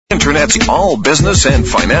Internet's all business and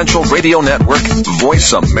financial radio network,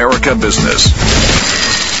 Voice America Business.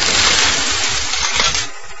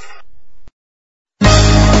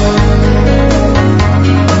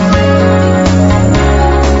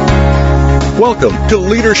 Welcome to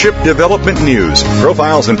Leadership Development News,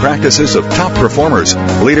 profiles and practices of top performers.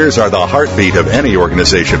 Leaders are the heartbeat of any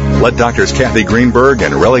organization. Let Drs. Kathy Greenberg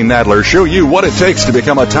and Relly Nadler show you what it takes to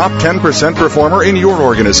become a top 10% performer in your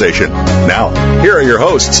organization. Now, here are your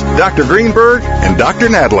hosts, Dr. Greenberg and Dr.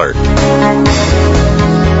 Nadler.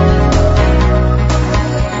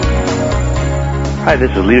 Hi,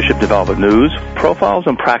 this is Leadership Development News, profiles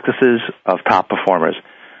and practices of top performers,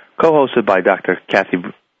 co-hosted by Dr. Kathy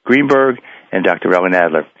Greenberg and Dr. Relly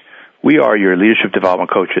Nadler. We are your leadership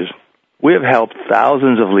development coaches. We have helped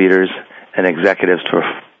thousands of leaders and executives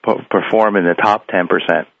to perform in the top 10%.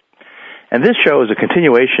 And this show is a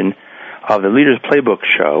continuation of the Leaders Playbook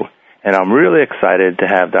show, and I'm really excited to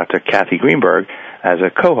have Dr. Kathy Greenberg as a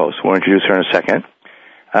co-host. We'll introduce her in a second.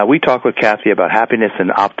 We talk with Kathy about happiness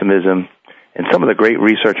and optimism and some of the great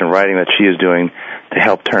research and writing that she is doing to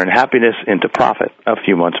help turn happiness into profit a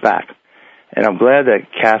few months back. And I'm glad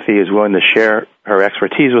that Kathy is willing to share her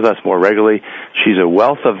expertise with us more regularly. She's a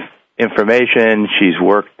wealth of information. She's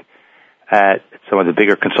worked at some of the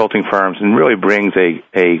bigger consulting firms and really brings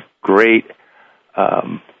a great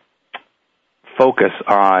focus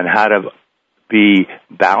on how to be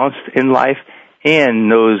balanced in life and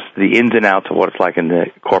knows the ins and outs of what it's like in the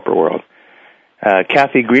corporate world.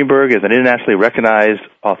 Kathy Greenberg is an internationally recognized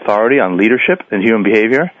authority on leadership and human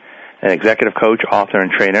behavior, an executive coach, author,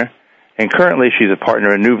 and trainer. And currently, she's a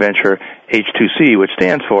partner in new venture H2C, which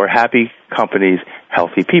stands for Happy Companies,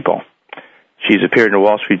 Healthy People. She's appeared in the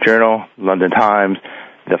Wall Street Journal, London Times,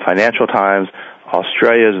 the Financial Times,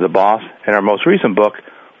 Australia's The Boss, and our most recent book,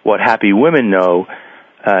 What Happy Women Know,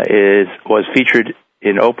 was featured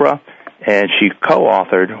in Oprah, and she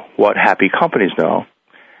co-authored What Happy Companies Know,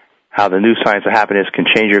 How the New Science of Happiness Can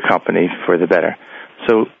Change Your Company for the Better.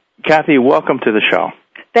 So, Kathy, welcome to the show.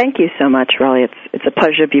 Thank you so much, Relly. It's a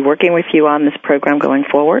pleasure to be working with you on this program going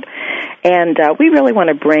forward. And we really want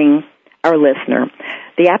to bring our listener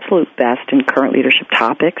the absolute best in current leadership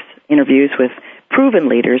topics, interviews with proven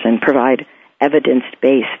leaders, and provide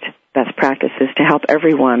evidence-based best practices to help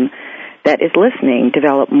everyone that is listening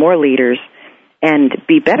develop more leaders and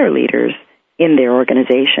be better leaders in their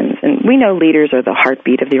organizations. And we know leaders are the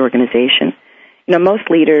heartbeat of the organization. You know, most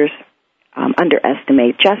leaders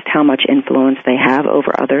underestimate just how much influence they have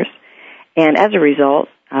over others. And as a result,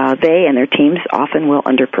 they and their teams often will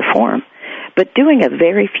underperform. But doing a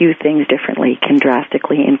very few things differently can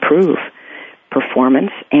drastically improve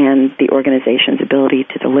performance and the organization's ability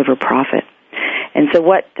to deliver profit. And so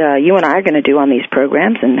what you and I are going to do on these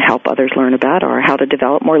programs and help others learn about are how to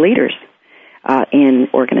develop more leaders in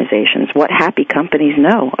organizations, what happy companies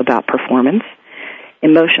know about performance,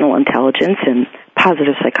 emotional intelligence, and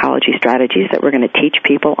positive psychology strategies that we're going to teach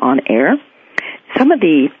people on air. Some of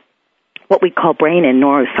the, what we call brain and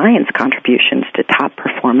neuroscience contributions to top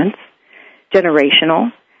performance,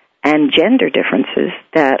 generational and gender differences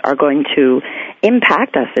that are going to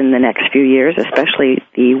impact us in the next few years, especially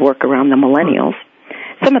the work around the millennials.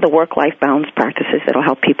 Some of the work-life balance practices that will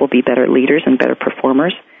help people be better leaders and better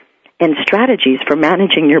performers, and strategies for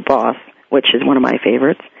managing your boss, which is one of my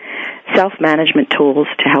favorites, self-management tools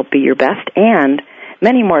to help be your best, and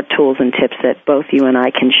many more tools and tips that both you and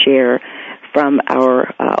I can share from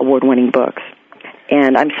our award-winning books.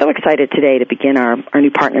 And I'm so excited today to begin our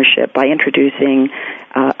new partnership by introducing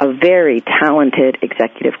a very talented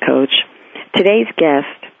executive coach. Today's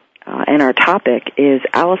guest and our topic is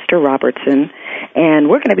Alistair Robertson, and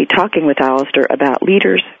we're going to be talking with Alistair about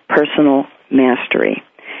leaders' personal mastery.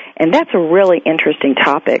 And that's a really interesting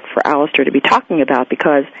topic for Alistair to be talking about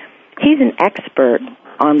because he's an expert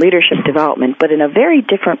on leadership development, but in a very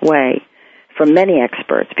different way from many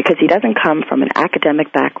experts because he doesn't come from an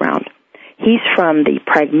academic background. He's from the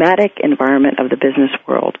pragmatic environment of the business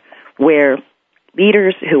world where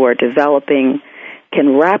leaders who are developing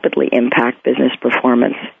can rapidly impact business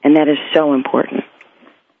performance, and that is so important.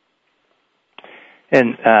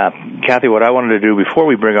 And, Kathy, what I wanted to do before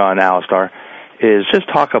we bring on Alistair is just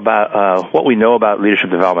talk about what we know about leadership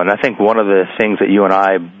development. I think one of the things that you and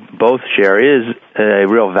I both share is a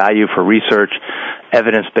real value for research,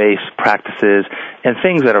 evidence-based practices, and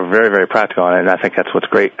things that are very, very practical. And I think that's what's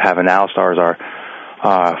great having Alistair as our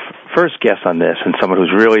first guest on this, and someone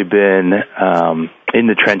who's really been in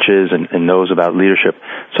the trenches and knows about leadership.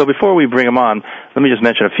 So before we bring him on, let me just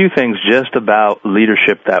mention a few things just about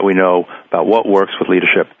leadership that we know about what works with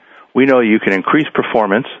leadership. We know you can increase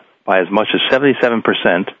performance by as much as 77%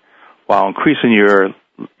 while increasing your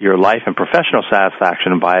your life and professional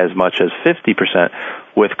satisfaction by as much as 50%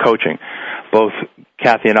 with coaching. Both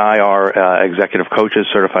Kathy and I are executive coaches,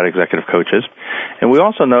 certified executive coaches, and we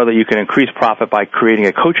also know that you can increase profit by creating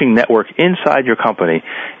a coaching network inside your company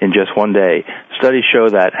in just one day. Studies show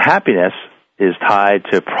that happiness is tied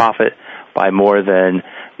to profit by more than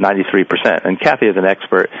 93%. And Kathy is an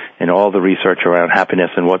expert in all the research around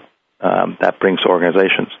happiness and what that brings to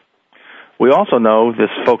organizations. We also know, this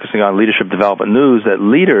focusing on leadership development news, that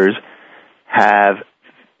leaders have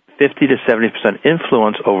 50 to 70%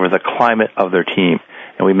 influence over the climate of their team.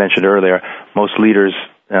 And we mentioned earlier, most leaders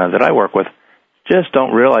that I work with just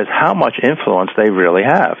don't realize how much influence they really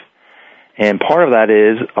have. And part of that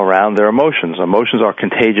is around their emotions. Emotions are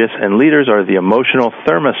contagious, and leaders are the emotional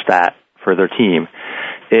thermostat for their team.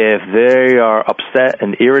 If they are upset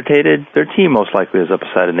and irritated, their team most likely is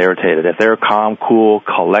upset and irritated. If they're calm, cool,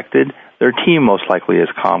 collected, their team most likely is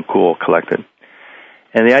calm, cool, collected.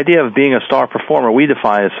 And the idea of being a star performer we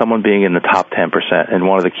define as someone being in the top 10%. And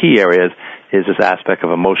one of the key areas is this aspect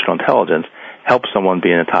of emotional intelligence helps someone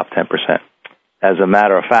be in the top 10%. As a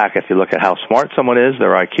matter of fact, if you look at how smart someone is,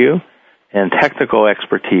 their IQ, and technical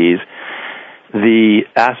expertise, the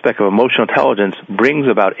aspect of emotional intelligence brings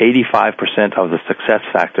about 85% of the success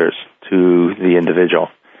factors to the individual.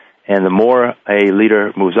 And the more a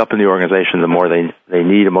leader moves up in the organization, the more they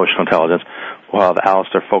need emotional intelligence. We'll have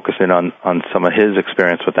Alistair focusing on some of his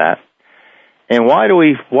experience with that. And why are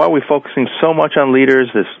we focusing so much on leaders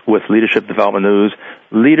with Leadership Development News?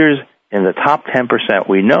 Leaders in the top 10%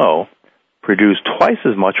 we know produce twice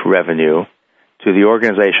as much revenue to the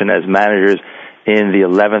organization as managers in the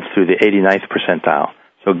 11th through the 89th percentile.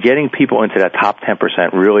 So getting people into that top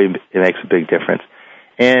 10% really makes a big difference.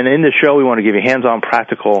 And in the show, we want to give you hands-on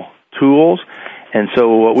practical tools. And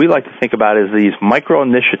so what we like to think about is these micro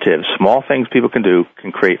initiatives, small things people can do,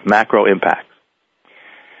 can create macro impacts.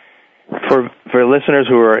 For listeners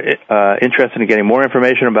who are interested in getting more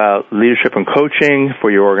information about leadership and coaching for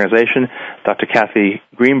your organization, Dr. Kathy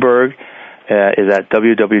Greenberg is at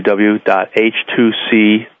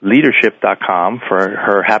www.h2cleadership.com for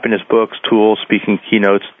her happiness books, tools, speaking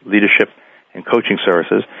keynotes, leadership, and coaching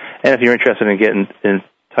services. And if you're interested in getting in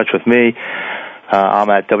touch with me, I'm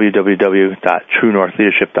at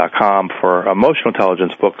www.truenorthleadership.com for emotional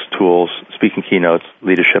intelligence books, tools, speaking keynotes,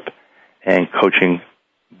 leadership, and coaching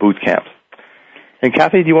boot camps. And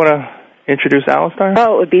Kathy, do you want to introduce Alistair?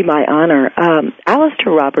 Oh, it would be my honor.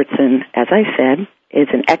 Alistair Robertson, as I said, is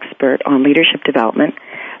an expert on leadership development,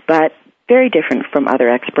 but very different from other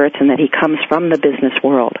experts in that he comes from the business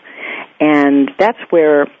world. And that's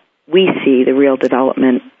where we see the real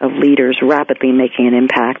development of leaders rapidly making an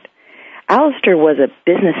impact. Alistair was a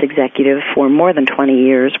business executive for more than 20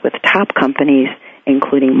 years with top companies,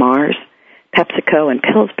 including Mars, PepsiCo, and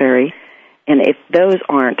Pillsbury. And if those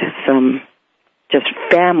aren't some just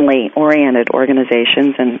family-oriented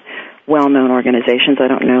organizations and well-known organizations, I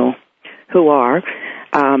don't know who are.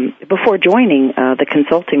 Before joining the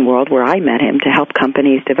consulting world where I met him to help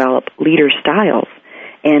companies develop leader styles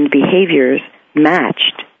and behaviors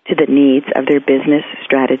matched to the needs of their business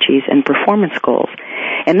strategies and performance goals.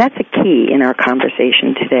 And that's a key in our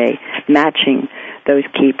conversation today, matching those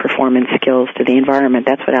key performance skills to the environment.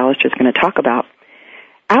 That's what Alistair's going to talk about.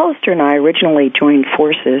 Alistair and I originally joined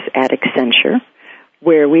forces at Accenture,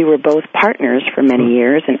 where we were both partners for many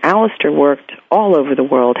years, and Alistair worked all over the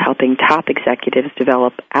world helping top executives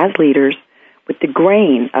develop as leaders with the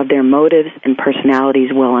grain of their motives and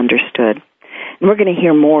personalities well understood. And we're going to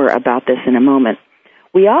hear more about this in a moment.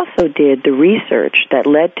 We also did the research that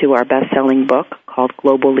led to our best-selling book called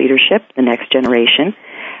Global Leadership, The Next Generation,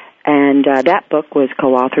 and that book was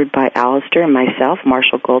co-authored by Alistair and myself,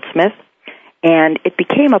 Marshall Goldsmith, and it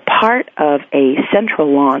became a part of a central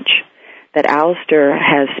launch that Alistair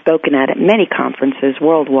has spoken at many conferences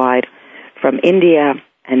worldwide, from India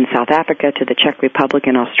and South Africa to the Czech Republic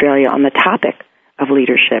and Australia, on the topic of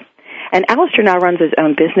leadership. And Alistair now runs his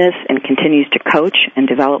own business and continues to coach and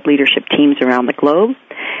develop leadership teams around the globe.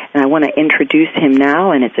 And I want to introduce him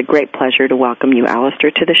now, and it's a great pleasure to welcome you,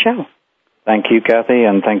 Alistair, to the show. Thank you, Kathy,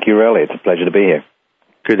 and thank you, Relly. It's a pleasure to be here.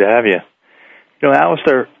 Good to have you. You know,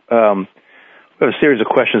 Alistair, we have a series of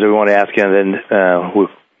questions that we want to ask you, and then we'll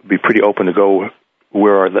be pretty open to go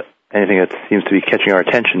where anything that seems to be catching our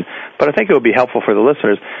attention. But I think it would be helpful for the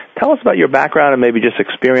listeners. Tell us about your background and maybe just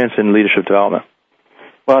experience in leadership development.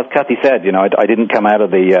 Well, as Kathy said, you know, I didn't come out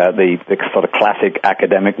of the sort of classic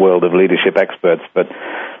academic world of leadership experts, but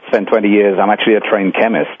spent 20 years. I'm actually a trained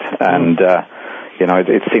chemist, and you know,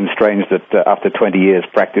 it seems strange that after 20 years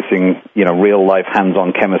practicing, you know, real-life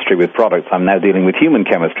hands-on chemistry with products, I'm now dealing with human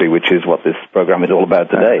chemistry, which is what this program is all about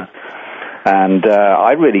today. And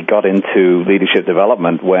I really got into leadership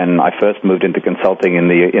development when I first moved into consulting in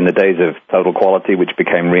the days of Total Quality, which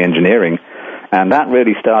became re-engineering. And that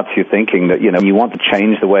really starts you thinking that, you want to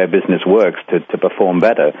change the way a business works to perform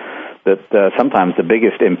better. That sometimes the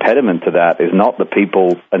biggest impediment to that is not the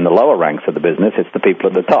people in the lower ranks of the business, it's the people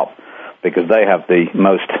at the top, because they have the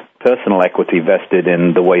most personal equity vested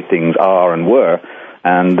in the way things are and were,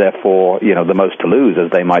 and therefore, the most to lose, as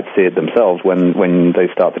they might see it themselves when they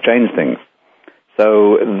start to change things.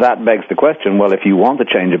 So that begs the question, well, if you want to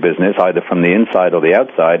change a business, either from the inside or the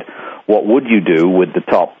outside, what would you do with the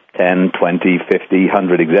top 10, 20, 50,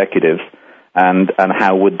 100 executives, and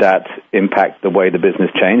how would that impact the way the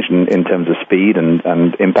business changed in terms of speed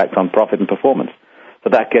and impact on profit and performance? So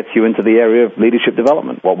that gets you into the area of leadership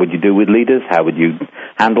development. What would you do with leaders? How would you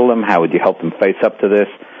handle them? How would you help them face up to this?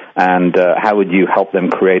 And how would you help them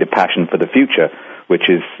create a passion for the future, which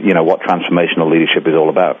is, what transformational leadership is all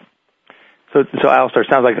about? So Alistair, it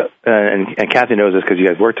sounds like, and Kathy knows this because you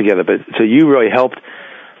guys work together, but so you really helped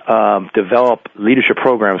develop leadership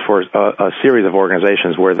programs for a series of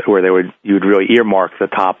organizations where you'd really earmark the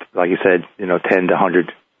top, like you said, 10 to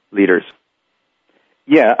 100 leaders.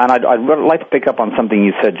 Yeah, and I'd like to pick up on something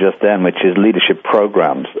you said just then, which is leadership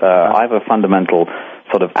programs. I have a fundamental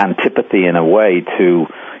sort of antipathy in a way to,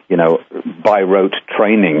 by rote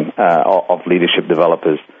training of leadership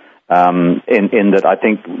developers, in that I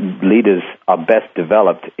think leaders are best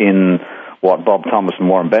developed in what Bob Thomas and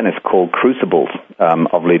Warren Bennis call crucibles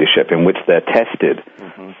of leadership, in which they're tested.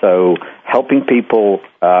 Mm-hmm. So helping people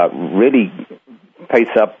really pace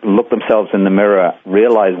up, look themselves in the mirror,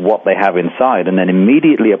 realize what they have inside, and then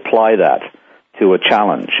immediately apply that to a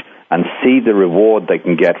challenge and see the reward they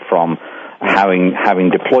can get from having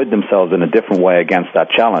deployed themselves in a different way against that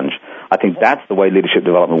challenge. I think that's the way leadership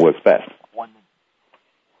development works best.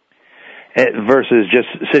 Versus just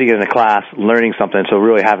sitting in a class, learning something, so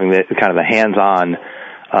really having the kind of the hands-on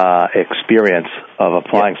experience of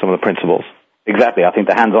applying some of the principles. Exactly. I think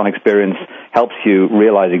the hands-on experience helps you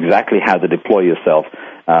realize exactly how to deploy yourself.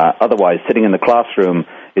 Otherwise, sitting in the classroom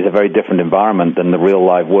is a very different environment than the real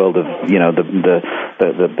live world of,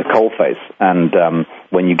 the coalface. And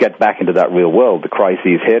when you get back into that real world, the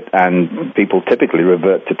crises hit, and people typically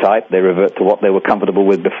revert to type. They revert to what they were comfortable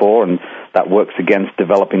with before, and that works against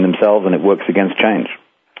developing themselves, and it works against change.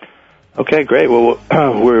 Okay, great. Well,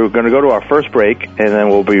 we're going to go to our first break, and then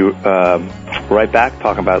we'll be right back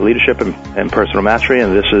talking about leadership and personal mastery,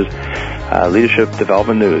 and this is Leadership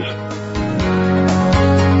Development News.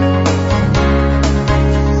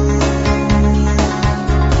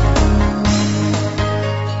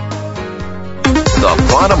 The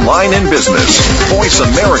bottom line in business. Voice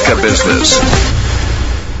America Business.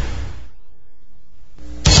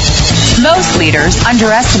 Most leaders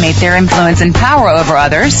underestimate their influence and power over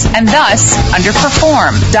others and thus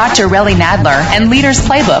underperform. Dr. Relly Nadler and Leaders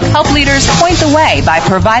Playbook help leaders point the way by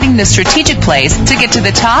providing the strategic plays to get to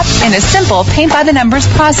the top in a simple paint-by-the-numbers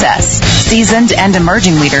process. Seasoned and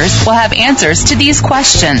emerging leaders will have answers to these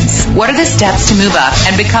questions. What are the steps to move up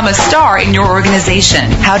and become a star in your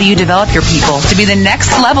organization? How do you develop your people to be the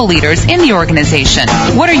next level leaders in the organization?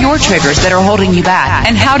 What are your triggers that are holding you back,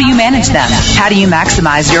 and how do you manage them? How do you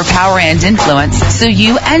maximize your power and influence so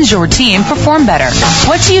you and your team perform better?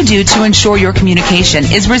 What do you do to ensure your communication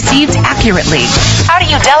is received accurately? How do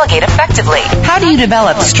you delegate effectively? How do you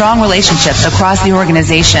develop strong relationships across the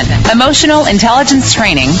organization? Emotional intelligence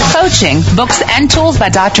training, coaching, books, and tools by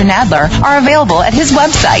Dr. Nadler are available at his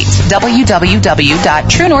website,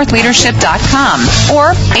 www.truenorthleadership.com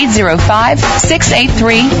or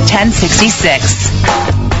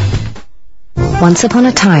 805-683-1066. Once upon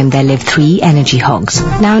a time, there lived 3 energy hogs.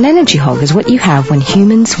 Now, an energy hog is what you have when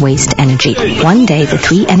humans waste energy. One day, the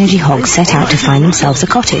 3 energy hogs set out to find themselves a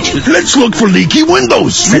cottage. Let's look for leaky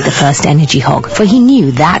windows, said the first energy hog, for he knew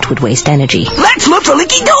that would waste energy. Let's look for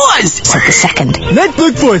leaky doors, said the second. Let's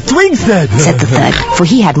look for a swing set, said the third, for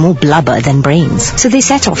he had more blubber than brains. So they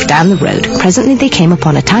set off down the road. Presently, they came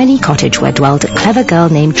upon a tiny cottage where dwelled a clever girl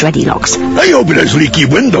named Dreadylocks. I hope it has leaky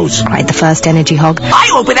windows, cried the first energy hog. I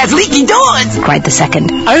hope it has leaky doors, cried the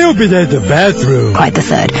second. I hope it has a bathroom, cried the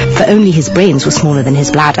third, for only his brains were smaller than his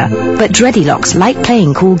bladder. But Dreadylocks liked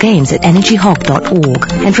playing cool games at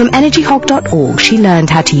energyhog.org, and from energyhog.org she learned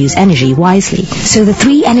how to use energy wisely. So the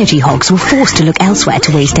 3 energy hogs were forced to look elsewhere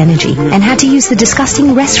to waste energy, and had to use the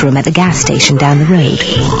disgusting restroom at the gas station down the road.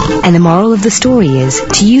 And the moral of the story is,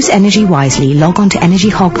 to use energy wisely, log on to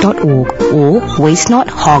energyhog.org, or waste not,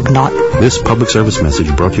 hog not. This public service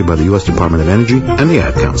message brought to you by the U.S. Department of Energy and the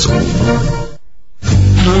Ad Council.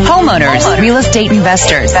 Homeowners, real estate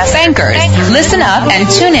investors, bankers, listen up and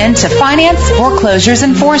tune in to Finance, Foreclosures,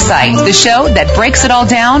 and Foresight, the show that breaks it all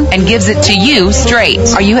down and gives it to you straight.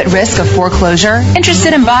 Are you at risk of foreclosure?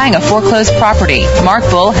 Interested in buying a foreclosed property? Mark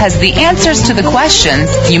Bull has the answers to the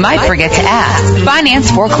questions you might forget to ask.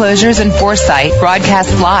 Finance, Foreclosures, and Foresight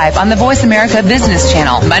broadcasts live on the Voice America Business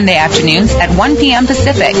Channel, Monday afternoons at 1 p.m.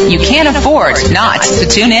 Pacific. You can't afford not to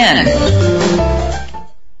tune in.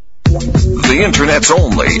 The Internet's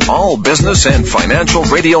only all business and financial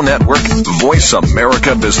radio network, Voice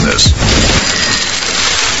America Business.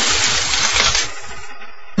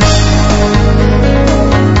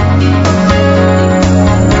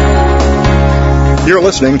 You're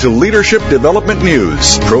listening to Leadership Development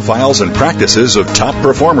News, profiles and practices of top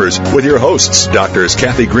performers with your hosts, Drs.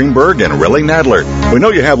 Kathy Greenberg and Relly Nadler. We know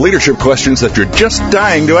you have leadership questions that you're just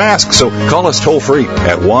dying to ask, so call us toll-free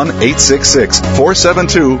at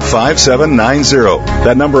 1-866-472-5790.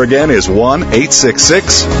 That number again is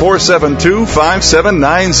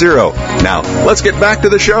 1-866-472-5790. Now, let's get back to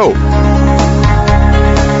the show.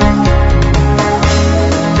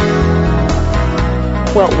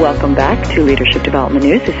 Well, welcome back to Leadership Development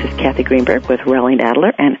News. This is Kathy Greenberg with Relly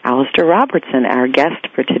Nadler and Alistair Robertson, our guest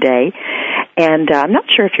for today. And I'm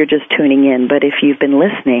not sure if you're just tuning in, but if you've been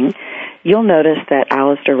listening, you'll notice that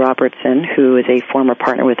Alistair Robertson, who is a former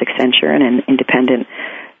partner with Accenture and an independent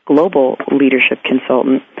global leadership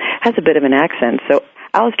consultant, has a bit of an accent. So,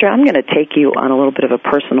 Alistair, I'm going to take you on a little bit of a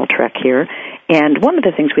personal trek here. And one of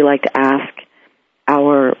the things we like to ask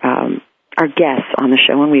our guests on the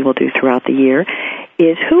show, and we will do throughout the year,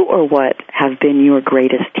 is who or what have been your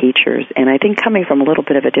greatest teachers? And I think coming from a little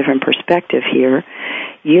bit of a different perspective here,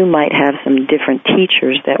 you might have some different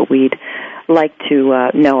teachers that we'd like to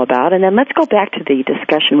know about. And then let's go back to the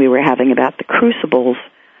discussion we were having about the crucibles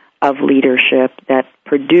of leadership that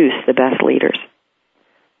produce the best leaders.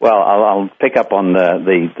 Well, I'll pick up on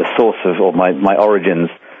the source of or my origins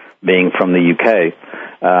being from the UK.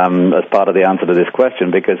 As part of the answer to this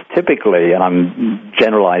question, because typically, and I'm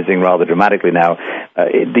generalizing rather dramatically now,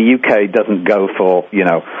 the UK doesn't go for,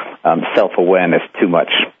 self-awareness too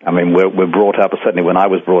much. I mean, we're brought up, certainly when I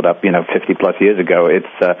was brought up, 50 plus years ago, it's,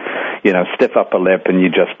 stiff upper lip, and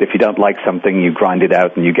if you don't like something, you grind it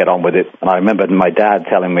out and you get on with it. And I remember my dad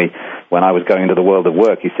telling me when I was going into the world of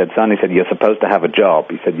work, he said, son, you're supposed to have a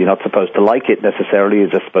job. He said, you're not supposed to like it necessarily,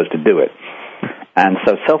 you're just supposed to do it. And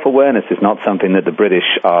so self-awareness is not something that the British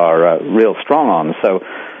are real strong on. So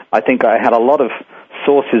I think I had a lot of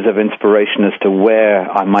sources of inspiration as to where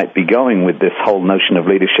I might be going with this whole notion of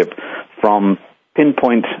leadership from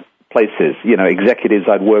pinpoint places, executives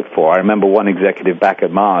I'd worked for. I remember one executive back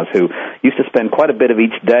at Mars who used to spend quite a bit of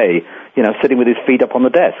each day, sitting with his feet up on the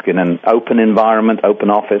desk in an open environment, open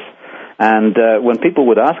office. And when people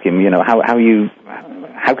would ask him,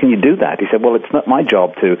 how can you do that? He said, well, it's not my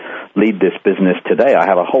job to lead this business today. I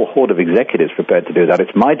have a whole horde of executives prepared to do that.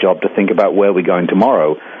 It's my job to think about where we're going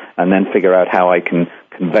tomorrow and then figure out how I can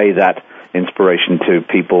convey that inspiration to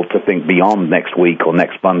people to think beyond next week or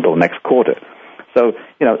next month or next quarter. So,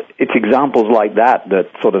 it's examples like that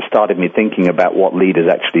sort of started me thinking about what leaders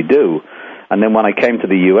actually do. And then when I came to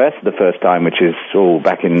the U.S. the first time, which is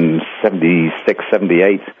back in 76,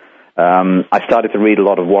 78, I started to read a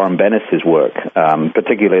lot of Warren Bennis's work,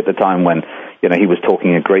 particularly at the time when, he was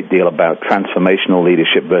talking a great deal about transformational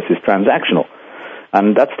leadership versus transactional.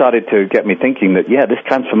 And that started to get me thinking that, this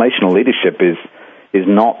transformational leadership is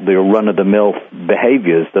not the run-of-the-mill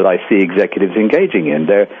behaviors that I see executives engaging in.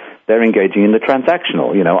 They're engaging in the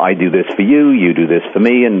transactional. I do this for you, you do this for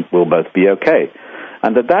me, and we'll both be okay.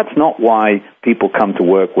 And that's not why people come to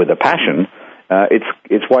work with a passion.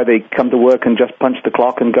 It's why they come to work and just punch the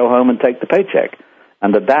clock and go home and take the paycheck.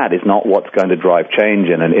 And that is not what's going to drive change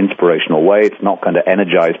in an inspirational way. It's not going to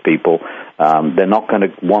energize people. They're not going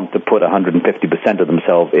to want to put 150% of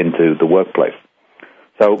themselves into the workplace.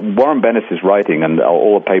 So Warren Bennis is writing and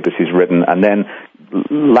all the papers he's written, and then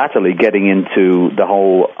latterly getting into the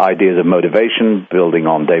whole ideas of motivation, building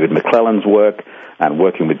on David McClelland's work and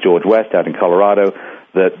working with George West out in Colorado,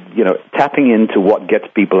 that, tapping into what gets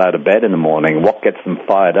people out of bed in the morning, what gets them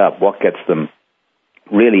fired up, what gets them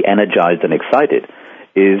really energized and excited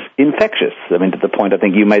is infectious. I mean, to the point I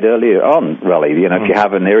think you made earlier on, Relly, if you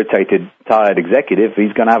have an irritated, tired executive,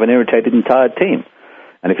 he's going to have an irritated and tired team.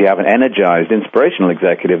 And if you have an energized, inspirational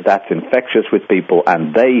executive, that's infectious with people,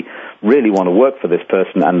 and they really want to work for this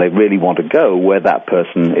person, and they really want to go where that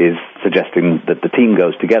person is suggesting that the team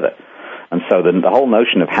goes together. And so the whole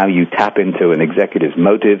notion of how you tap into an executive's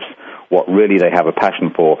motives, what really they have a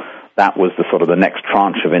passion for, that was the sort of the next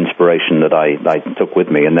tranche of inspiration that I took with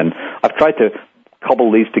me. And then I've tried to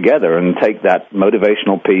cobble these together and take that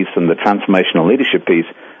motivational piece and the transformational leadership piece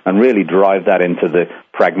and really drive that into the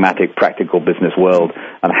pragmatic, practical business world.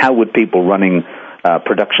 And how would people running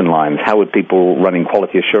production lines, how would people running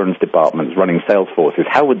quality assurance departments, running sales forces,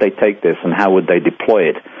 how would they take this and how would they deploy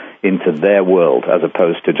it into their world as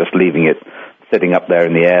opposed to just leaving it sitting up there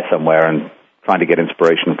in the air somewhere and trying to get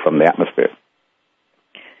inspiration from the atmosphere?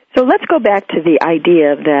 So let's go back to the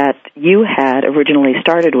idea that you had originally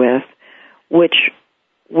started with, which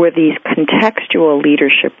were these contextual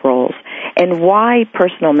leadership roles, and why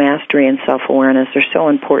personal mastery and self-awareness are so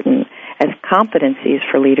important as competencies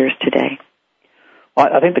for leaders today.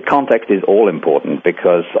 I think the context is all important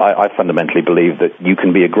because I fundamentally believe that you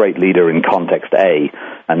can be a great leader in context A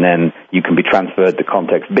and then you can be transferred to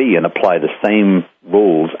context B and apply the same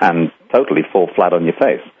rules and totally fall flat on your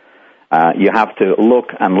face. You have to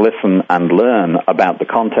look and listen and learn about the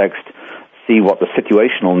context, see what the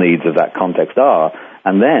situational needs of that context are,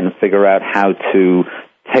 and then figure out how to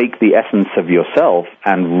take the essence of yourself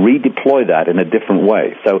and redeploy that in a different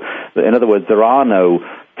way. So, in other words, there are no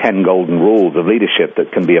 10 golden rules of leadership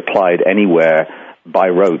that can be applied anywhere by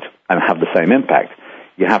rote and have the same impact.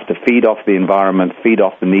 You have to feed off the environment, feed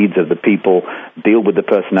off the needs of the people, deal with the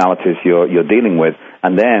personalities you're dealing with,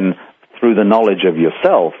 and then through the knowledge of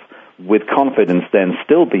yourself, with confidence, then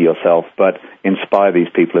still be yourself, but inspire these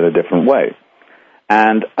people in a different way.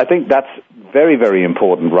 And I think that's very, very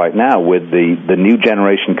important right now with the new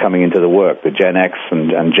generation coming into the work, the Gen X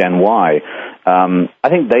and Gen Y. I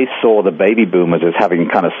think they saw the baby boomers as having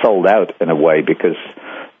kind of sold out in a way because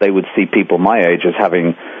they would see people my age as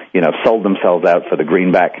having, sold themselves out for the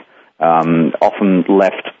greenback, often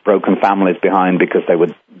left broken families behind because they were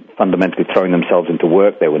fundamentally throwing themselves into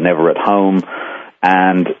work. They were never at home.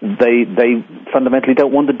 And they fundamentally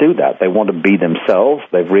don't want to do that. They want to be themselves.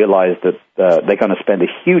 They've realized that they're going to spend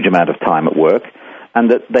a huge amount of time at work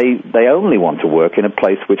and that they only want to work in a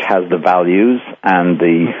place which has the values and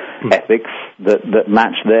the ethics that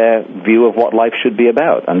match their view of what life should be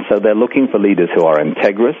about. And so they're looking for leaders who are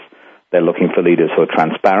integrous. They're looking for leaders who are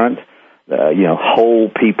transparent,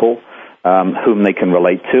 whole people, whom they can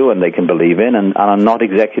relate to and they can believe in, and are not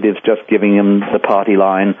executives just giving them the party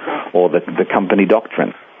line or the company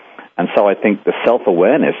doctrine. And so I think the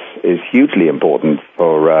self-awareness is hugely important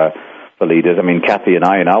for leaders. I mean, Kathy and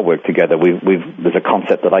I in our work together, there's a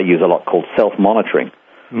concept that I use a lot called self-monitoring,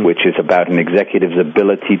 which is about an executive's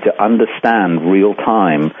ability to understand real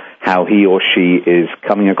time how he or she is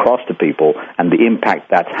coming across to people and the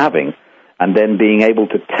impact that's having, and then being able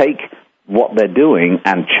to take what they're doing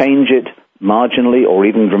and change it marginally or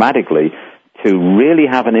even dramatically to really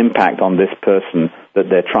have an impact on this person that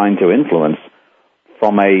they're trying to influence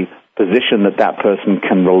from a position that person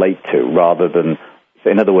can relate to rather than,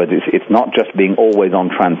 in other words, it's not just being always on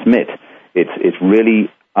transmit. It's really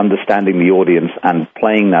understanding the audience and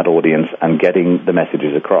playing that audience and getting the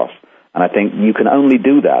messages across. And I think you can only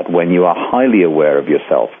do that when you are highly aware of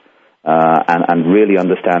yourself and really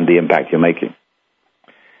understand the impact you're making.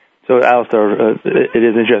 So, Alistair, it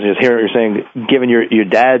is interesting just hearing what you're saying, given your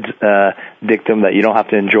dad's dictum that you don't have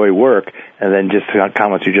to enjoy work, and then just the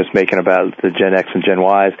comments you're just making about the Gen X and Gen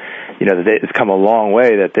Ys, it's come a long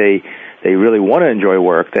way that they really want to enjoy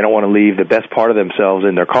work. They don't want to leave the best part of themselves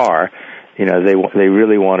in their car. They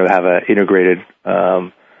really want to have an integrated,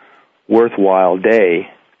 worthwhile day.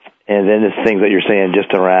 And then the things that you're saying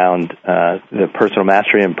just around the personal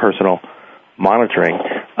mastery and personal monitoring.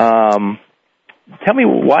 Tell me,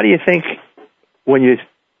 why do you think, when you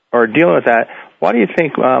are dealing with that, why do you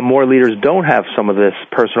think more leaders don't have some of this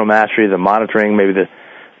personal mastery, the monitoring, maybe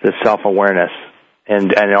the self-awareness?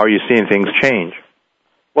 And are you seeing things change?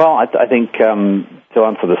 Well, I think to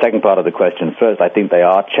answer the second part of the question first, I think they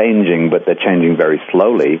are changing, but they're changing very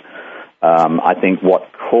slowly. I think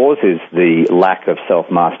what causes the lack of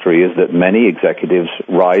self-mastery is that many executives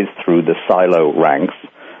rise through the silo ranks.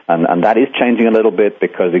 And that is changing a little bit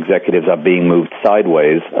because executives are being moved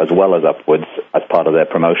sideways as well as upwards as part of their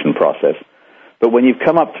promotion process. But when you've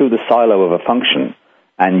come up through the silo of a function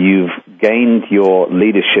and you've gained your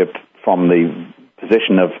leadership from the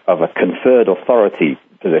position of a conferred authority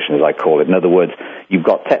position, as I call it. In other words, you've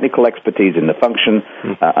got technical expertise in the function,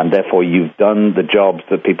 and therefore you've done the jobs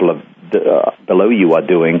that people below you are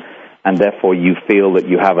doing, and therefore you feel that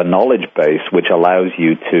you have a knowledge base which allows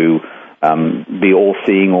you to be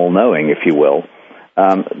all-seeing, all-knowing, if you will.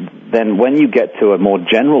 Then when you get to a more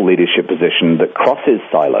general leadership position that crosses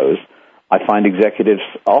silos, I find executives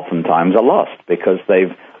oftentimes are lost because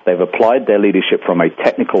they've applied their leadership from a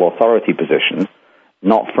technical authority position,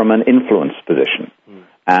 not from an influence position.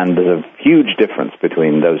 And there's a huge difference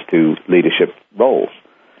between those two leadership roles.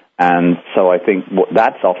 And so I think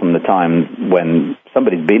that's often the time when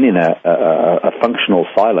somebody's been in a functional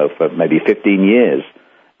silo for maybe 15 years,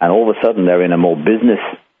 and all of a sudden they're in a more business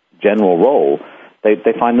general role,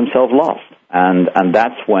 they find themselves lost. And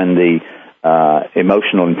that's when the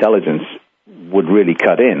emotional intelligence would really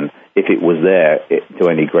cut in if it was there to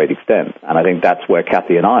any great extent. And I think that's where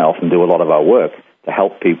Kathy and I often do a lot of our work, to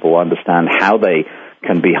help people understand how they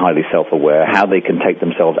can be highly self-aware, how they can take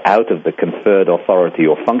themselves out of the conferred authority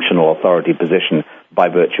or functional authority position by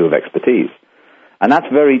virtue of expertise. And that's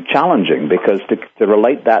very challenging, because to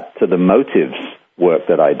relate that to the motives work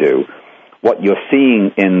that I do, what you're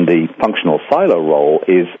seeing in the functional silo role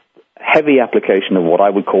is heavy application of what I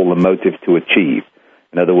would call the motive to achieve.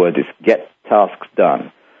 In other words, it's get tasks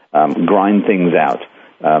done, grind things out,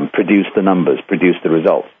 produce the numbers, produce the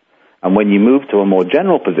results. And when you move to a more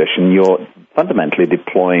general position, you're fundamentally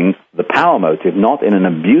deploying the power motive, not in an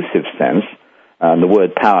abusive sense. The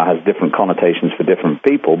word power has different connotations for different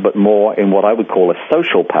people, but more in what I would call a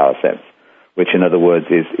social power sense, which in other words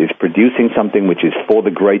is producing something which is for the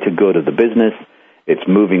greater good of the business. It's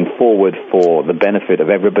moving forward for the benefit of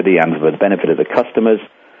everybody and for the benefit of the customers.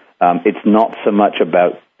 It's not so much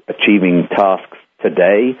about achieving tasks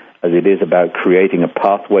today as it is about creating a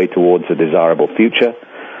pathway towards a desirable future.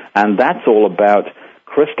 And that's all about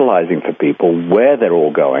crystallizing for people where they're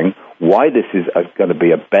all going, why this is going to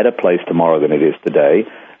be a better place tomorrow than it is today,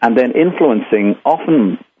 and then influencing,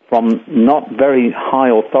 often from not very high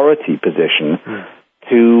authority position,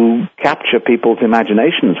 to capture people's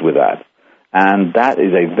imaginations with that. And that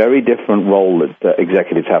is a very different role that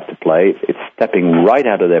executives have to play. It's stepping right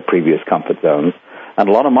out of their previous comfort zones. And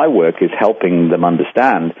a lot of my work is helping them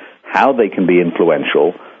understand how they can be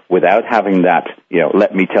influential without having that,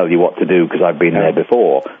 let me tell you what to do because I've been there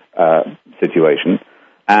before situation.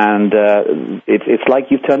 And it's like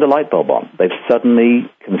you've turned a light bulb on. They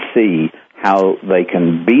suddenly can see how they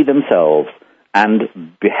can be themselves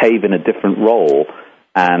and behave in a different role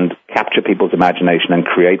and capture people's imagination and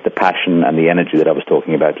create the passion and the energy that I was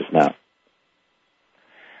talking about just now.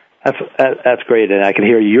 That's great, and I can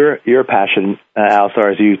hear your passion,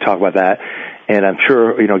 Alistair, as you talk about that. And I'm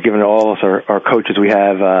sure, given all of us our coaches, we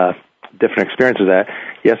have different experiences with that.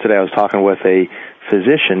 Yesterday I was talking with a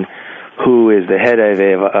physician who is the head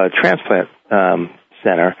of a transplant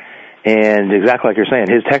center, and exactly like you're saying,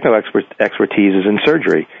 his technical expertise is in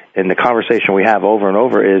surgery. And the conversation we have over and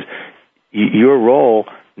over is, your role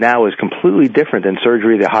now is completely different than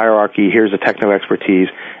surgery, the hierarchy, here's the technical expertise,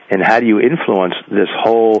 and how do you influence this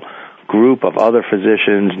whole group of other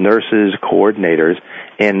physicians, nurses, coordinators,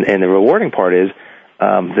 and the rewarding part is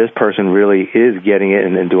this person really is getting it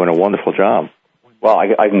and doing a wonderful job. Well,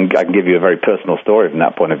 I can give you a very personal story from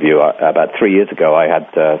that point of view. About 3 years ago, I had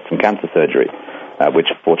some cancer surgery, which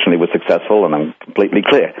fortunately was successful, and I'm completely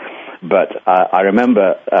clear. But I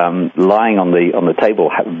remember lying on the table,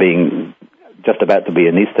 being just about to be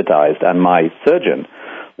anesthetized, and my surgeon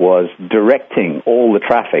was directing all the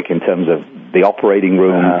traffic in terms of the operating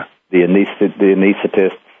room, the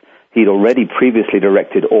anesthetists. He'd already previously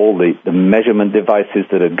directed all the measurement devices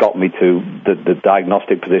that had got me to the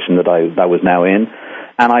diagnostic position that I was now in.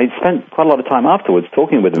 And I spent quite a lot of time afterwards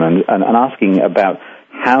talking with him and asking about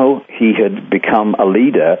how he had become a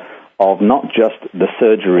leader of not just the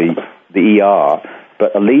surgery, the ER,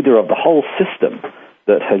 but a leader of the whole system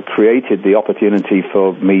that had created the opportunity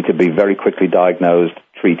for me to be very quickly diagnosed,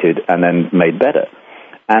 treated, and then made better.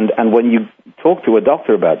 And when you talk to a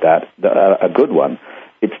doctor about that, a good one,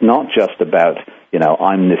 it's not just about,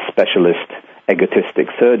 I'm this specialist, egotistic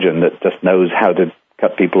surgeon that just knows how to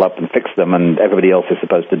cut people up and fix them and everybody else is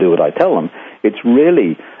supposed to do what I tell them. It's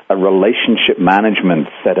really a relationship management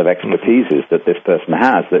set of expertises that this person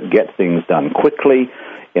has that get things done quickly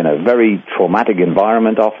in a very traumatic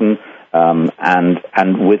environment often,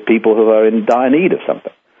 and with people who are in dire need of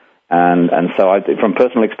something. And so from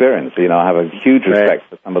personal experience, I have a huge respect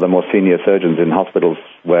for some of the more senior surgeons in hospitals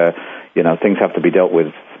where, things have to be dealt with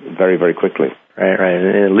very, very quickly. Right.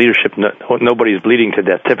 In leadership, nobody's bleeding to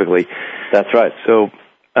death typically. That's right. So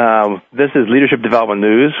this is Leadership Development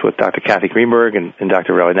News with Dr. Kathy Greenberg and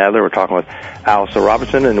Dr. Relly Nadler. We're talking with Alistair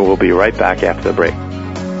Robertson, and we'll be right back after the break.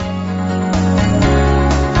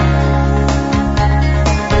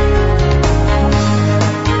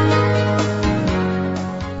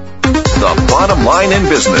 The bottom line in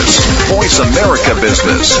business. Voice America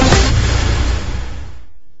Business.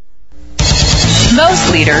 Most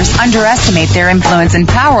leaders underestimate their influence and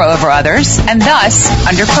power over others and thus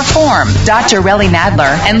underperform. Dr. Relly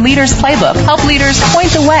Nadler and Leaders Playbook help leaders point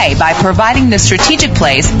the way by providing the strategic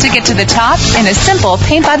plays to get to the top in a simple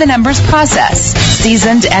paint-by-the-numbers process.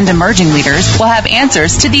 Seasoned and emerging leaders will have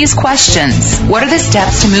answers to these questions. What are the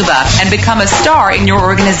steps to move up and become a star in your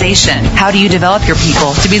organization? How do you develop your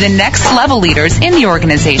people to be the next level leaders in the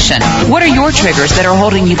organization? What are your triggers that are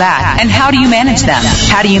holding you back, and how do you manage them?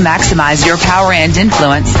 How do you maximize your power and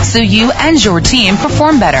influence so you and your team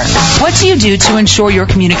perform better? What do you do to ensure your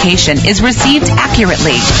communication is received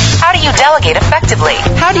accurately? How do you delegate effectively?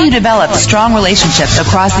 How do you develop strong relationships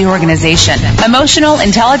across the organization? Emotional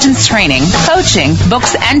intelligence training, coaching,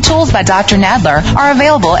 books, and tools by Dr. Nadler are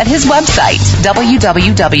available at his website,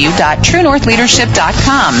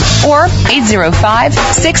 www.truenorthleadership.com or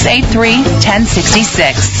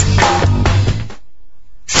 805-683-1066.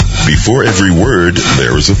 Before every word,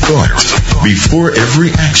 there is a thought. Before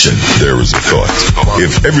every action, there is a thought.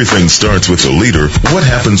 If everything starts with a leader, what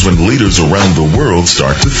happens when leaders around the world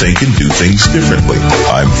start to think and do things differently?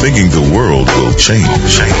 I'm thinking the world will change.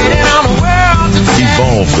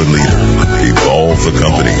 Evolve the leader. Evolve the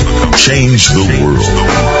company. Change the world.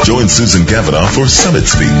 Join Susan Cavanaugh for Summit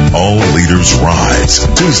Speak. All Leaders Rise.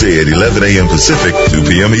 Tuesday at 11 a.m. Pacific, 2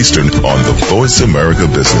 p.m. Eastern on the Voice America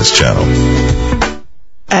Business Channel.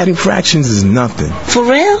 Adding fractions is nothing. For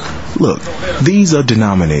real? Look, these are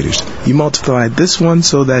denominators. You multiply this one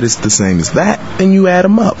so that it's the same as that, and you add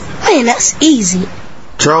them up. Man, that's easy.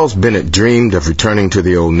 Charles Bennett dreamed of returning to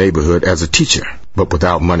the old neighborhood as a teacher, but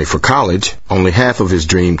without money for college, only half of his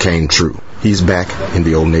dream came true. He's back in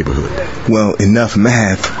the old neighborhood. Well, enough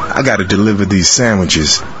math. I gotta deliver these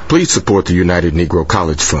sandwiches. Please support the United Negro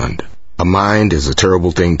College Fund. A mind is a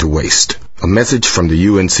terrible thing to waste. A message from the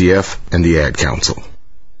UNCF and the Ad Council.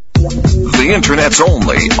 The Internet's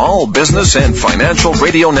only all-business and financial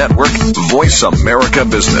radio network, Voice America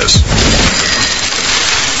Business.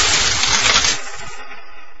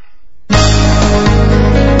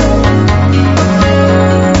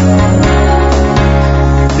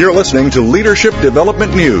 You're listening to Leadership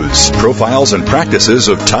Development News, profiles and practices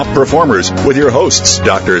of top performers with your hosts,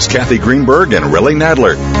 Drs. Kathy Greenberg and Relly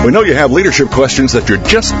Nadler. We know you have leadership questions that you're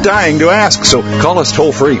just dying to ask, so call us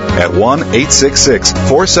toll-free at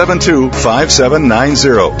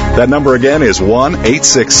 1-866-472-5790. That number again is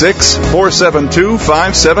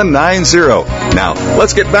 1-866-472-5790. Now,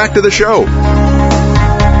 let's get back to the show.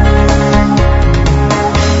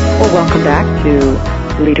 Well, welcome back to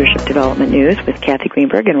Leadership Development News with Kathy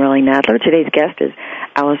Greenberg and Relly Nadler. Today's guest is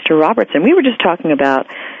Alistair Robertson. We were just talking about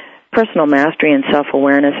personal mastery and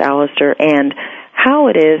self-awareness, Alistair, and how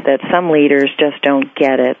it is that some leaders just don't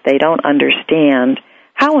get it. They don't understand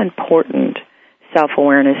how important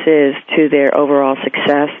self-awareness is to their overall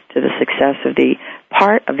success, to the success of the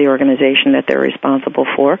part of the organization that they're responsible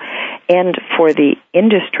for, and for the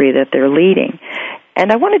industry that they're leading.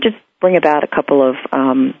 And I want to just bring about a couple of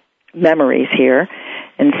memories here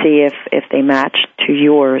and see if they match to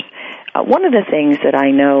yours. One of the things that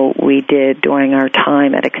I know we did during our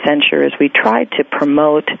time at Accenture is we tried to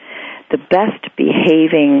promote the best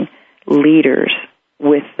behaving leaders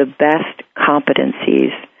with the best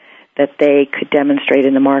competencies that they could demonstrate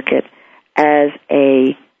in the market as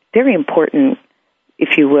a very important,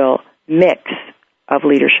 if you will, mix of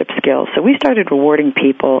leadership skills. So we started rewarding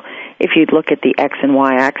people, if you'd look at the X and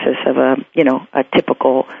Y axis of a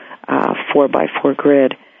typical 4x4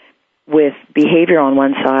 grid, with behavior on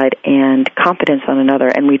one side and competence on another,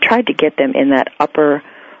 and we tried to get them in that upper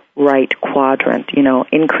right quadrant,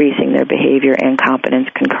 increasing their behavior and competence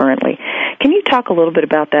concurrently. Can you talk a little bit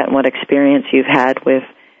about that and what experience you've had with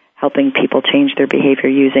helping people change their behavior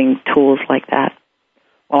using tools like that?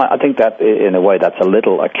 Well, I think that, in a way, that's a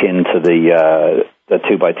little akin to the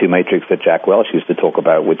 2x2 matrix that Jack Welch used to talk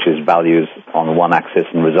about, which is values on one axis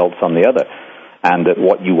and results on the other. And that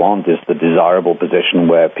what you want is the desirable position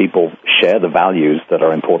where people share the values that are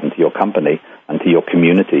important to your company and to your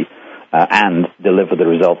community and deliver the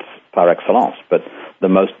results par excellence. But the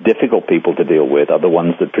most difficult people to deal with are the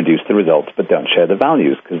ones that produce the results but don't share the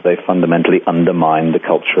values, because they fundamentally undermine the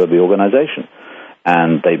culture of the organization.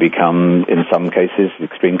 And they become, in some cases,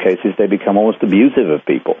 extreme cases, they become almost abusive of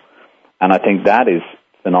people. And I think that is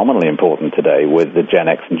phenomenally important today with the Gen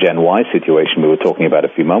X and Gen Y situation we were talking about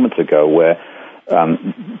a few moments ago, where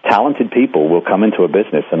talented people will come into a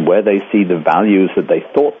business, and where they see the values that they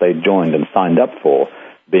thought they joined and signed up for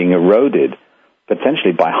being eroded,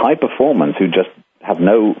 potentially by high performers who just have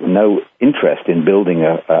no interest in building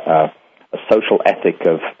a social ethic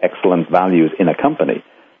of excellent values in a company,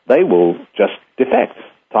 they will just defect.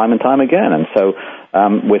 time and time again. And so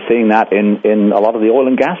we're seeing that in a lot of the oil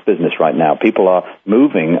and gas business right now. People are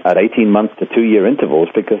moving at 18-month to 2-year intervals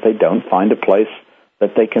because they don't find a place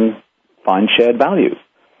that they can find shared values.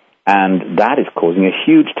 And that is causing a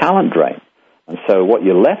huge talent drain. And so what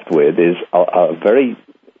you're left with is a very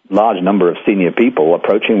large number of senior people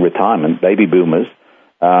approaching retirement, baby boomers,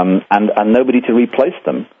 and nobody to replace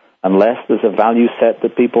them unless there's a value set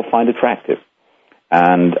that people find attractive.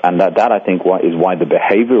 And that I think is why the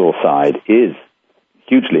behavioral side is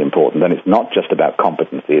hugely important. And it's not just about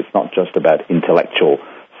competency. It's not just about intellectual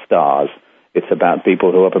stars. It's about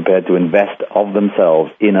people who are prepared to invest of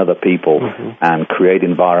themselves in other people and create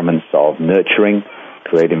environments of nurturing,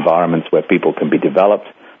 create environments where people can be developed,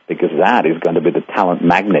 because that is going to be the talent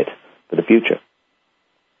magnet for the future.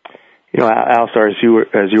 You know, Alistair, as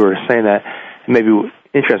you were saying that, it may be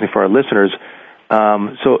interesting for our listeners.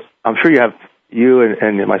 So I'm sure you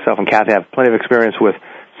and myself and Kathy have plenty of experience with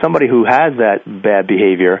somebody who has that bad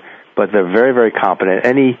behavior, but they're very, very competent.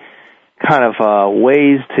 Any kind of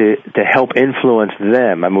ways to help influence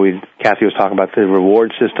them? I mean, Kathy was talking about the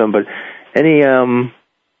reward system, but any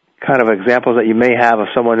kind of examples that you may have of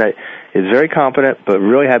someone that is very competent but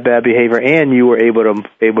really had bad behavior, and you were able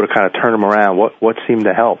to kind of turn them around? What seemed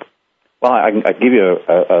to help? Well, I can give you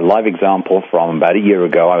a live example from about a year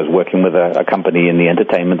ago. I was working with a company in the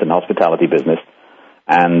entertainment and hospitality business,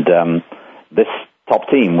 and this top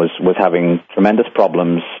team was having tremendous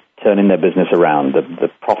problems turning their business around.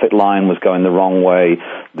 The profit line was going the wrong way.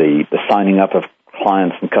 The signing up of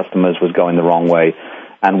clients and customers was going the wrong way.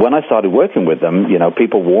 And when I started working with them, you know,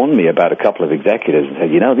 people warned me about a couple of executives and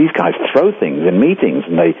said, you know, these guys throw things in meetings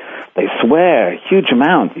and they swear huge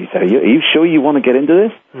amounts. You say, are you sure you want to get into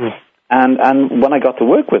this? And when I got to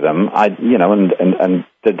work with them, I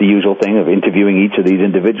did the usual thing of interviewing each of these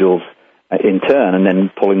individuals in turn and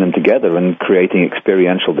then pulling them together and creating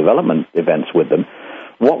experiential development events with them.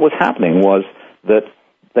 What was happening was that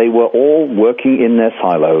they were all working in their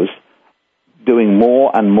silos, doing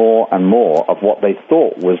more and more and more of what they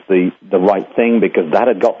thought was the right thing, because that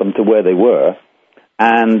had got them to where they were.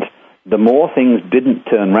 And the more things didn't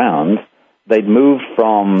turn round, they'd moved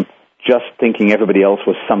from just thinking everybody else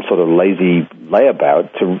was some sort of lazy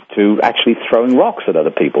layabout to actually throwing rocks at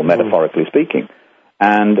other people, metaphorically speaking.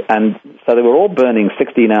 And so they were all burning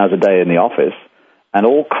 16 hours a day in the office and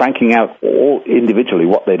all cranking out all individually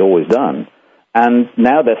what they'd always done. And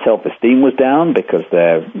now their self-esteem was down because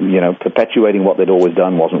they're, perpetuating what they'd always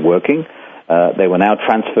done wasn't working. They were now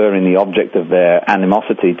transferring the object of their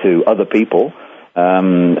animosity to other people.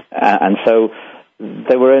 And so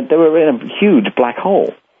they were in a huge black hole.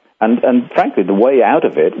 And frankly, the way out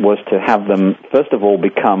of it was to have them, first of all,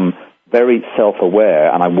 become very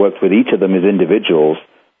self-aware, and I worked with each of them as individuals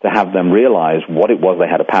to have them realize what it was they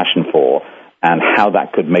had a passion for and how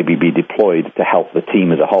that could maybe be deployed to help the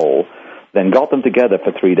team as a whole. Then got them together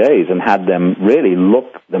for 3 days and had them really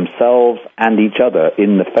look themselves and each other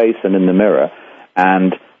in the face and in the mirror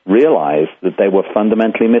and realize that they were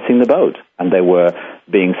fundamentally missing the boat, and they were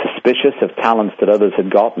being suspicious of talents that others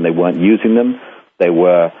had got and they weren't using them. They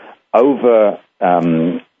were over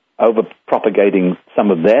propagating some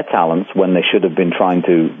of their talents when they should have been trying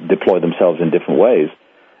to deploy themselves in different ways.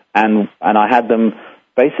 And I had them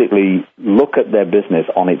basically look at their business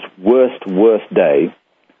on its worst day,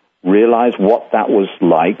 realize what that was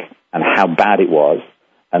like and how bad it was.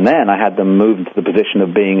 And then I had them move into the position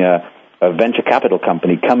of being a venture capital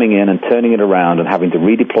company, coming in and turning it around and having to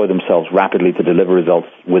redeploy themselves rapidly to deliver results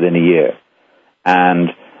within a year. And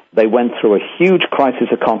they went through a huge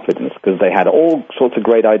crisis of confidence because they had all sorts of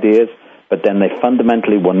great ideas, but then they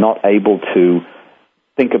fundamentally were not able to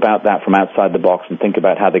think about that from outside the box and think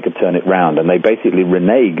about how they could turn it round. And they basically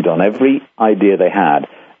reneged on every idea they had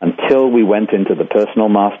until we went into the personal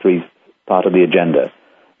mastery part of the agenda,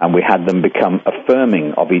 and we had them become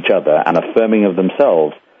affirming of each other and affirming of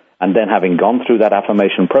themselves. And then having gone through that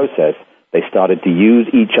affirmation process, they started to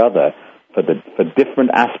use each other for different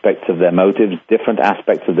aspects of their motives, different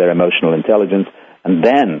aspects of their emotional intelligence, and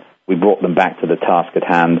then we brought them back to the task at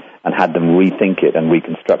hand and had them rethink it and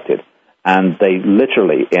reconstruct it. And they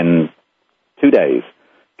literally, in 2 days,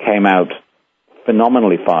 came out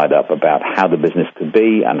phenomenally fired up about how the business could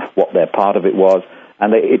be and what their part of it was.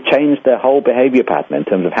 And it changed their whole behavior pattern in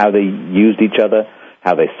terms of how they used each other,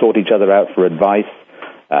 how they sought each other out for advice,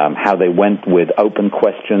 how they went with open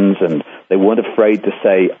questions, and they weren't afraid to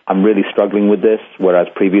say, I'm really struggling with this, whereas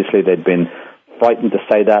previously they'd been frightened to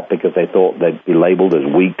say that because they thought they'd be labeled as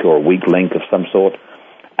weak or a weak link of some sort.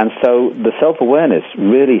 And so the self-awareness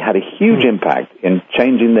really had a huge impact in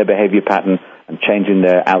changing their behavior pattern and changing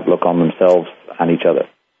their outlook on themselves and each other.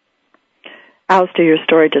 Alistair, your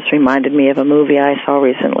story just reminded me of a movie I saw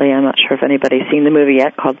recently. I'm not sure if anybody's seen the movie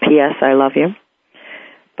yet, called P.S. I Love You.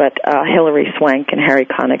 But Hilary Swank and Harry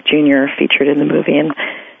Connick Jr. are featured in the movie. And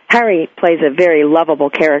Harry plays a very lovable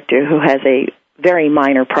character who has a very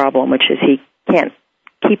minor problem, which is he can't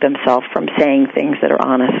keep himself from saying things that are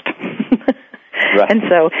honest. Right. And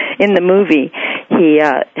so in the movie, he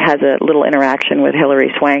has a little interaction with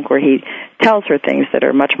Hilary Swank where he tells her things that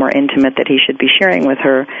are much more intimate that he should be sharing with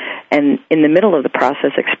her, and in the middle of the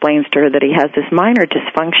process explains to her that he has this minor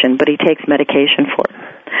dysfunction, but he takes medication for it.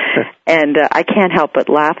 And I can't help but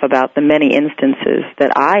laugh about the many instances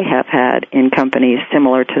that I have had in companies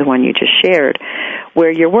similar to the one you just shared, where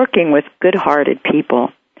you're working with good-hearted people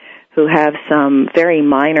who have some very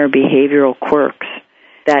minor behavioral quirks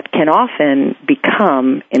that can often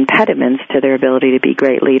become impediments to their ability to be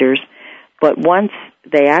great leaders. But once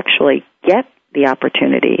they actually get the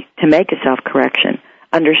opportunity to make a self-correction,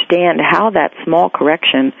 understand how that small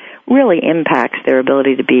correction really impacts their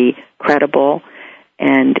ability to be credible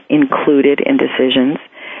and included in decisions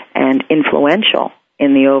and influential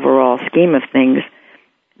in the overall scheme of things,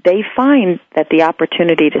 they find that the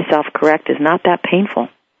opportunity to self-correct is not that painful.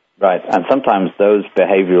 Right, and sometimes those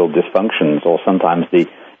behavioral dysfunctions or sometimes the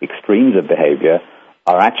extremes of behavior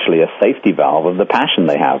are actually a safety valve of the passion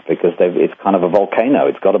they have, because it's kind of a volcano.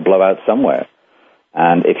 It's got to blow out somewhere.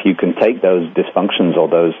 And if you can take those dysfunctions or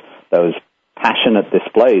those passionate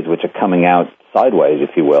displays which are coming out sideways,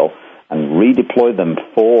 if you will, and redeploy them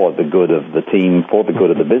for the good of the team, for the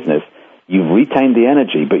good of the business, you've retained the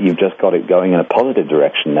energy, but you've just got it going in a positive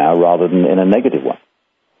direction now rather than in a negative one.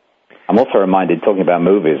 I'm also reminded, talking about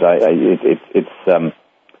movies,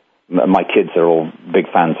 my kids are all big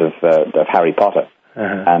fans of Harry Potter.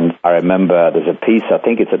 Uh-huh. And I remember there's a piece, I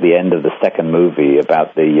think it's at the end of the second movie,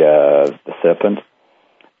 about the serpent.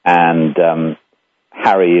 And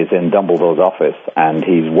Harry is in Dumbledore's office, and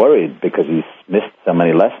he's worried because he's missed so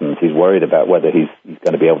many lessons. He's worried about whether he's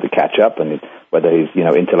going to be able to catch up, and whether his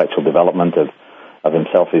intellectual development of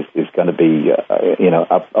himself is going to be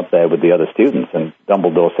up there with the other students. And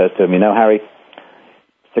Dumbledore says to him, Harry,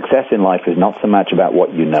 success in life is not so much about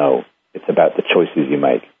what you know, it's about the choices you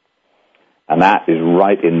make. And that is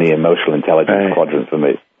right in the emotional intelligence quadrant for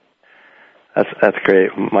me. That's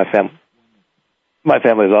great. My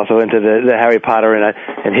family is also into the Harry Potter, and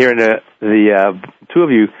hearing the two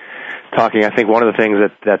of you talking, I think one of the things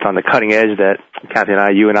that's on the cutting edge that Kathy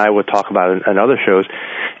and you and I would talk about in other shows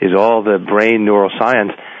is all the brain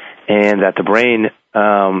neuroscience, and that the brain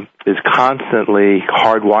is constantly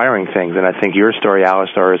hardwiring things. And I think your story,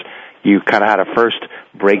 Alistair, is you kind of had to first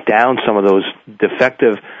break down some of those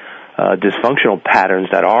defective, dysfunctional patterns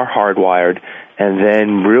that are hardwired, and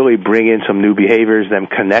then really bring in some new behaviors, them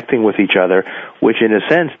connecting with each other, which in a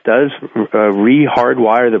sense does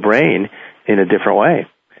re-hardwire the brain in a different way.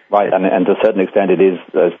 Right, and to a certain extent it is,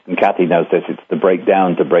 and Kathy knows this, it's the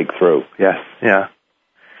breakdown to break through. Yes, yeah.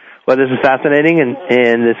 Well, this is fascinating, and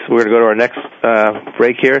we're going to go to our next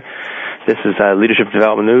break here. This is Leadership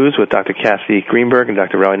Development News with Dr. Kathy Greenberg and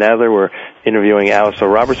Dr. Relly Nadler. We're interviewing Alistair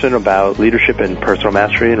Robertson about leadership and personal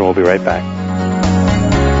mastery, and we'll be right back.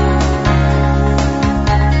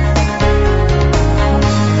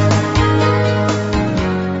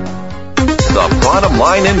 The bottom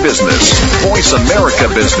line in business. Voice America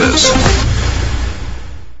Business.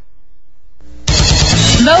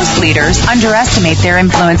 Most leaders underestimate their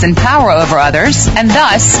influence and power over others and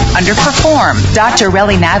thus underperform. Dr.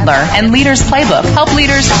 Relly Nadler and Leaders Playbook help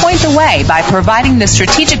leaders point the way by providing the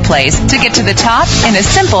strategic plays to get to the top in a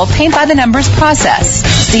simple paint-by-the-numbers process.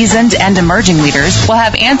 Seasoned and emerging leaders will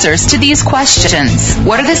have answers to these questions.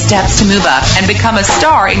 What are the steps to move up and become a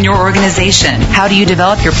star in your organization? How do you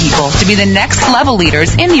develop your people to be the next level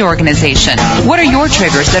leaders in the organization? What are your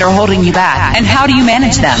triggers that are holding you back, and how do you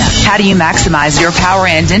manage them? How do you maximize your power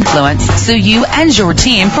and influence so you and your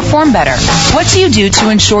team perform better? What do you do to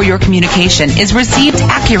ensure your communication is received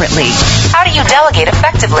accurately? How do you delegate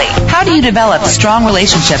effectively? How do you develop strong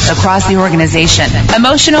relationships across the organization?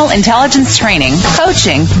 Emotional intelligence training,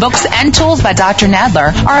 coaching, books, and tools by Dr.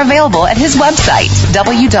 Nadler are available at his website,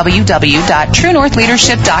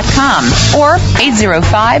 www.truenorthleadership.com or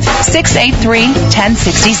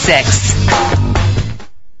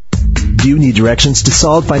 805-683-1066. Do you need directions to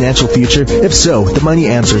solid financial future? If so, the Money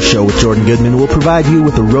Answer Show with Jordan Goodman will provide you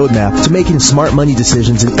with a roadmap to making smart money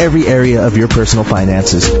decisions in every area of your personal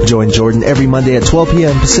finances. Join Jordan every Monday at 12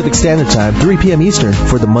 p.m. Pacific Standard Time, 3 p.m. Eastern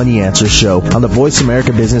for the Money Answer Show on the Voice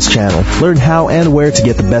America Business Channel. Learn how and where to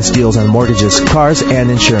get the best deals on mortgages, cars,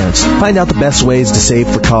 and insurance. Find out the best ways to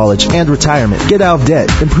save for college and retirement. Get out of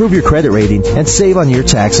debt, improve your credit rating, and save on your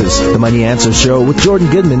taxes. The Money Answer Show with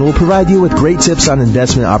Jordan Goodman will provide you with great tips on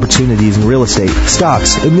investment opportunities in real estate,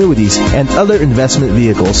 stocks, annuities, and other investment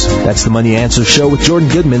vehicles. That's the Money Answer Show with Jordan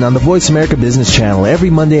Goodman on the Voice America Business Channel every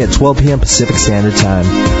Monday at 12 p.m. Pacific Standard Time.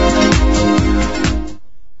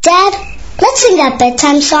 Dad, let's sing that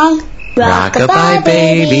bedtime song. Rock-a-bye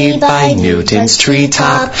baby by Newton's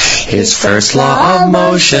treetop. His first law of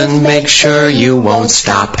motion, make sure you won't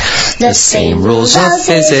stop. The same rules of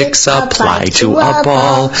physics apply to a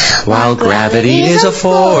ball, while gravity is a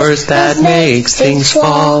force that makes things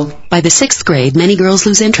fall. By the 6th grade, many girls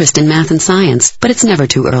lose interest in math and science, but it's never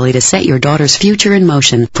too early to set your daughter's future in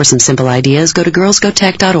motion. For some simple ideas, go to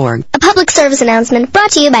girlsgotech.org. A public service announcement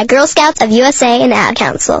brought to you by Girl Scouts of USA and Ad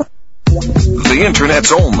Council. The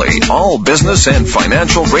Internet's only all-business and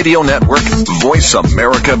financial radio network, Voice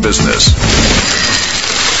America Business.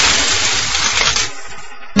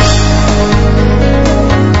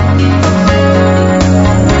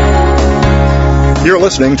 You're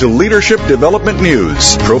listening to Leadership Development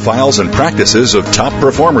News, profiles and practices of top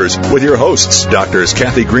performers with your hosts, Drs.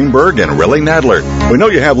 Kathy Greenberg and Relly Nadler. We know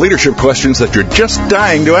you have leadership questions that you're just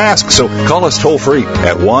dying to ask, so call us toll-free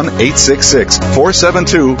at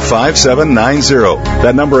 1-866-472-5790.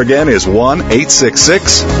 That number again is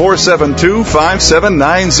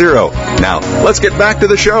 1-866-472-5790. Now, let's get back to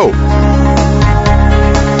the show.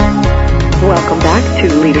 Welcome back to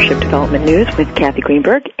Leadership Development News with Kathy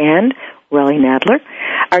Greenberg and Relly Nadler.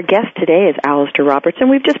 Our guest today is Alistair Robertson.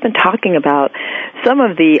 We've just been talking about some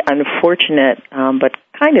of the unfortunate but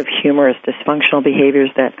kind of humorous dysfunctional behaviors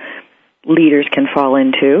that leaders can fall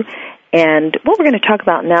into. And what we're going to talk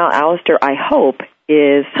about now, Alistair, I hope,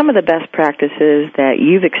 is some of the best practices that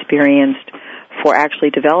you've experienced for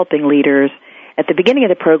actually developing leaders. At the beginning of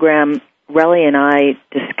the program, Relly and I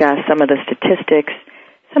discussed some of the statistics,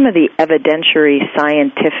 some of the evidentiary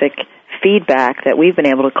scientific feedback that we've been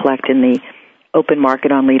able to collect in the open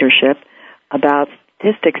market on leadership about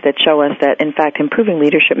statistics that show us that, in fact, improving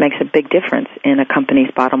leadership makes a big difference in a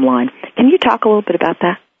company's bottom line. Can you talk a little bit about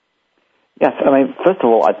that? Yes. I mean, first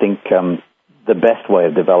of all, I think the best way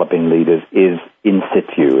of developing leaders is in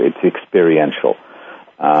situ. It's experiential.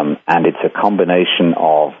 And it's a combination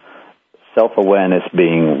of self-awareness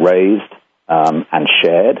being raised and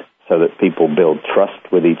shared so that people build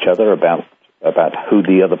trust with each other about who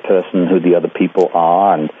the other person, who the other people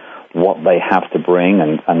are, and what they have to bring,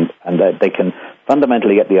 and that they can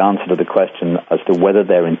fundamentally get the answer to the question as to whether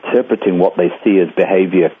they're interpreting what they see as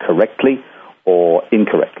behavior correctly or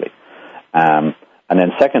incorrectly. And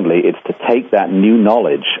then secondly, it's to take that new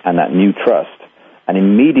knowledge and that new trust and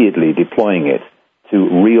immediately deploying it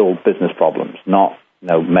to real business problems, not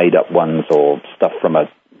made-up ones or stuff from a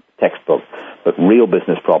textbook, but real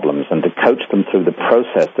business problems, and to coach them through the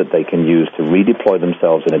process that they can use to redeploy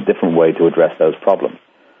themselves in a different way to address those problems.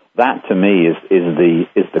 That, to me, is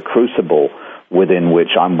the crucible within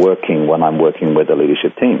which I'm working when I'm working with a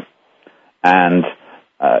leadership team. And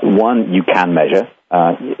one, you can measure.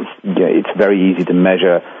 It's very easy to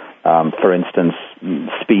measure, for instance,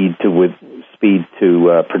 speed to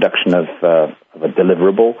production of a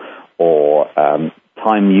deliverable, or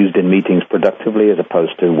time used in meetings productively as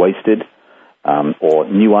opposed to wasted, or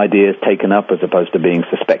new ideas taken up as opposed to being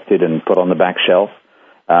suspected and put on the back shelf.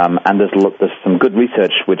 And there's some good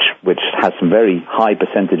research which has some very high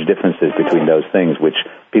percentage differences between those things, which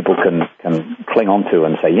people can cling on to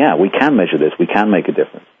and say, yeah, we can measure this, we can make a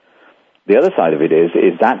difference. The other side of it is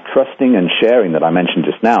that trusting and sharing that I mentioned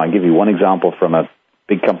just now. I'll give you one example from a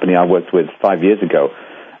big company I worked with 5 years ago.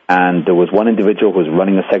 And there was one individual who was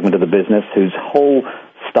running a segment of the business whose whole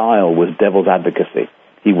style was devil's advocacy.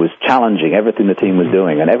 He was challenging everything the team was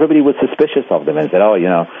doing, and everybody was suspicious of them and said,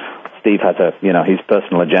 Steve has his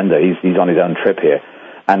personal agenda. He's on his own trip here.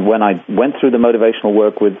 And when I went through the motivational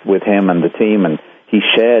work with him and the team, and he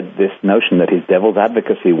shared this notion that his devil's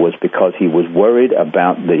advocacy was because he was worried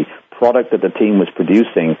about the product that the team was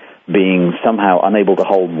producing being somehow unable to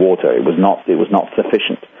hold water. It was not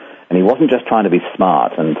sufficient. And he wasn't just trying to be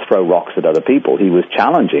smart and throw rocks at other people. He was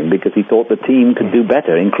challenging because he thought the team could do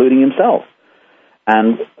better, including himself.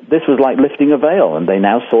 And this was like lifting a veil, and they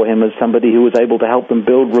now saw him as somebody who was able to help them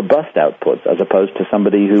build robust outputs as opposed to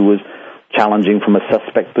somebody who was challenging from a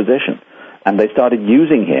suspect position. And they started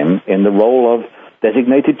using him in the role of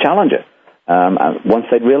designated challenger. And once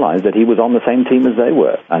they'd realized that he was on the same team as they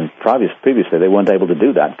were. And previously they weren't able to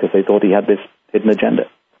do that because they thought he had this hidden agenda.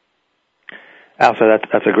 Al, so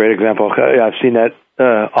that's a great example. I've seen that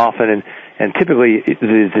often, and typically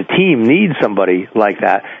the team needs somebody like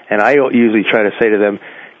that. And I usually try to say to them,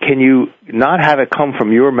 can you not have it come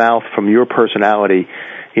from your mouth, from your personality,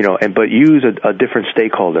 but use a different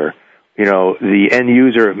stakeholder? The end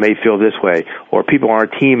user may feel this way, or people on our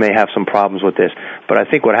team may have some problems with this. But I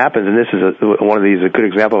think what happens, and this is one of these, a good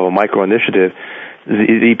example of a micro initiative,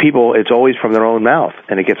 the people, it's always from their own mouth,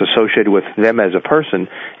 and it gets associated with them as a person,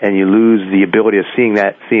 and you lose the ability of seeing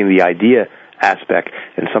the idea aspect.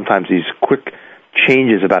 And sometimes these quick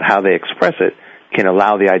changes about how they express it can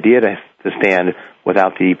allow the idea to stand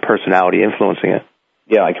without the personality influencing it.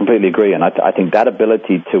 Yeah, I completely agree, and I think that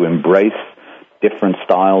ability to embrace different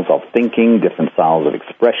styles of thinking, different styles of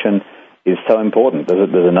expression is so important. There's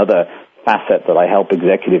another facet that I help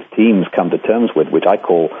executive teams come to terms with, which I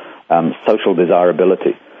call social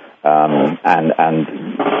desirability. And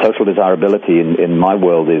social desirability in my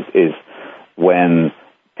world is when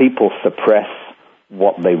people suppress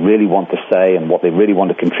what they really want to say and what they really want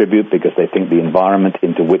to contribute because they think the environment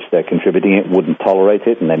into which they're contributing it wouldn't tolerate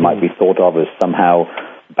it, and they might be thought of as somehow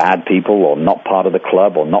bad people or not part of the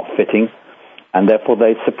club or not fitting, and therefore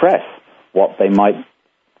they suppress what they might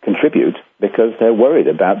contribute because they're worried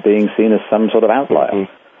about being seen as some sort of outlier.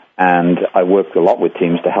 Mm-hmm. And I work a lot with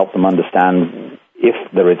teams to help them understand if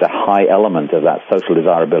there is a high element of that social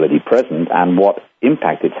desirability present and what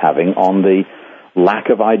impact it's having on the lack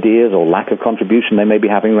of ideas or lack of contribution they may be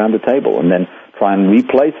having around the table, and then try and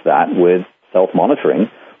replace that with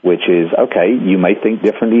self-monitoring, which is, okay, you may think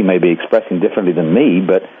differently, you may be expressing differently than me,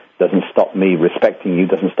 but doesn't stop me respecting you,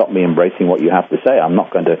 doesn't stop me embracing what you have to say. I'm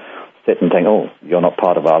not going to sit and think, oh, you're not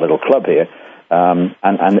part of our little club here.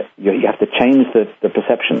 And you have to change the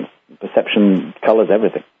perception. Perception colors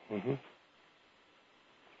everything. Mm-hmm.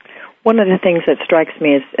 One of the things that strikes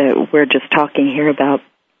me is we're just talking here about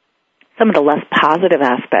some of the less positive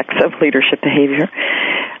aspects of leadership behavior,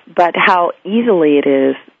 but how easily it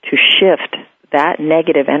is to shift that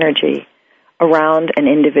negative energy around an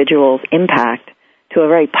individual's impact to a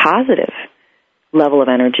very positive level of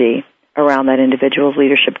energy around that individual's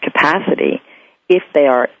leadership capacity if they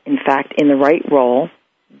are, in fact, in the right role,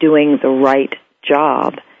 doing the right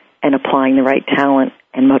job, and applying the right talent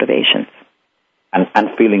and motivations. And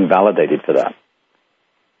feeling validated for that.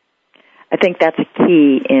 I think that's a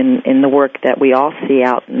key in the work that we all see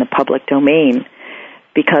out in the public domain,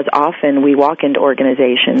 because often we walk into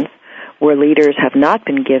organizations where leaders have not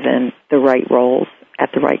been given the right roles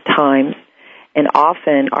at the right times, and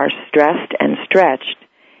often are stressed and stretched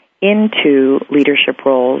into leadership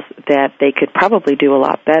roles that they could probably do a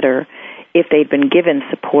lot better if they'd been given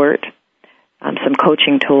support, some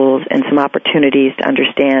coaching tools, and some opportunities to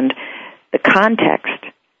understand the context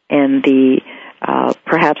and the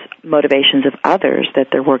perhaps motivations of others that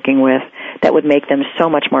they're working with that would make them so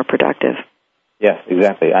much more productive. Yes,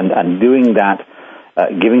 exactly. And doing that,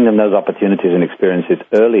 giving them those opportunities and experiences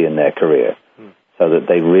early in their career so that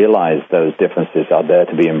they realize those differences are there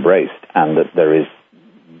to be embraced and that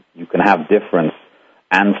you can have difference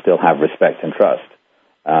and still have respect and trust,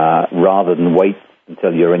 rather than wait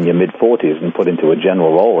until you're in your mid-40s and put into a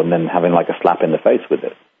general role and then having like a slap in the face with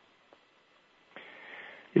it.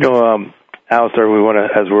 Alistair, we want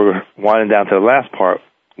to, as we're winding down to the last part,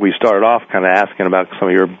 we started off kind of asking about some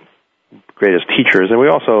of your greatest teachers, and we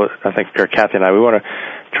also, I think, Kathy and I, we want to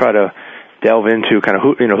try to delve into kind of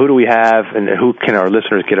who do we have and who can our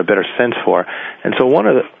listeners get a better sense for. And so one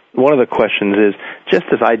of the questions is just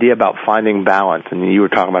this idea about finding balance. And you were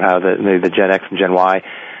talking about how the Gen X and Gen Y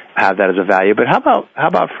have that as a value. But how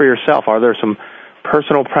about for yourself? Are there some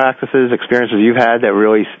personal practices, experiences you've had that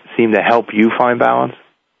really seem to help you find balance?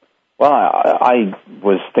 Well, I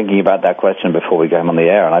was thinking about that question before we came on the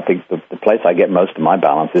air, and I think the place I get most of my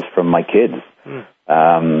balance is from my kids,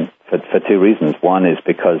 for two reasons. One is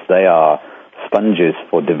because they are sponges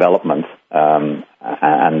for development,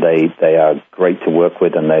 and they are great to work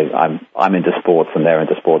with, and I'm into sports and they're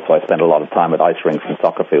into sports, so I spend a lot of time at ice rinks and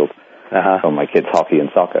soccer fields for my kids' hockey and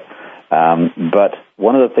soccer. But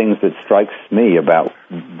one of the things that strikes me about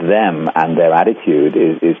them and their attitude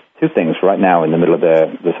is two things right now in the middle of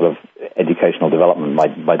the sort of educational development.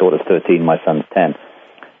 My daughter's 13, my son's 10.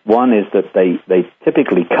 One is that they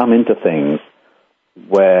typically come into things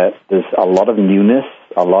where there's a lot of newness,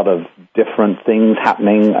 a lot of different things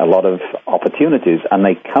happening, a lot of opportunities, and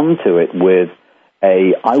they come to it with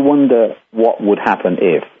I wonder what would happen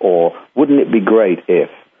if, or wouldn't it be great if?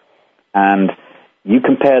 And you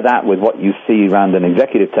compare that with what you see around an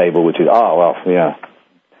executive table, which is,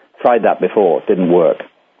 tried that before. It didn't work.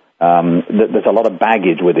 There's a lot of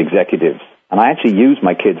baggage with executives. And I actually use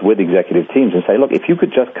my kids with executive teams and say, look, if you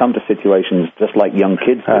could just come to situations just like young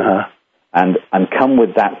kids do, and come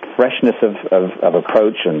with that freshness of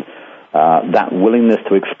approach and that willingness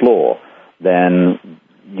to explore, then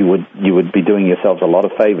you would be doing yourselves a lot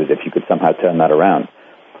of favors if you could somehow turn that around.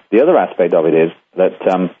 The other aspect of it is that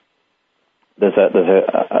there's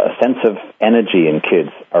a sense of energy in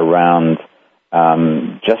kids around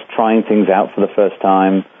just trying things out for the first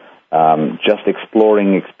time, just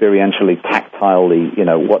exploring experientially, tactilely,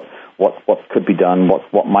 what could be done,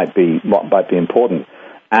 what might be important,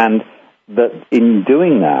 and that in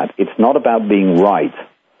doing that, it's not about being right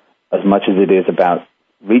as much as it is about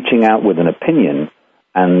reaching out with an opinion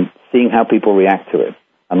and seeing how people react to it.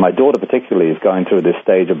 And my daughter particularly is going through this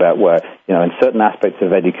stage about where, in certain aspects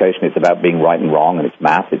of education, it's about being right and wrong, and it's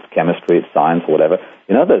math, it's chemistry, it's science, or whatever.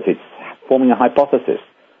 In others, it's forming a hypothesis,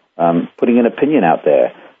 putting an opinion out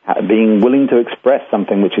there, being willing to express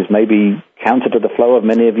something which is maybe counter to the flow of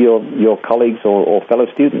many of your colleagues or fellow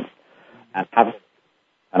students.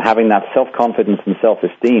 And having that self-confidence and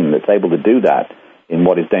self-esteem that's able to do that in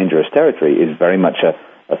what is dangerous territory is very much a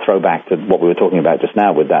throwback to what we were talking about just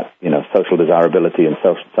now with that, social desirability and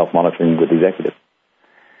self-monitoring with executives.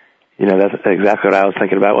 That's exactly what I was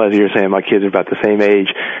thinking about. As you were saying, my kids are about the same age.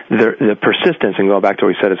 The persistence, and going back to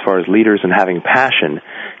what we said as far as leaders and having passion,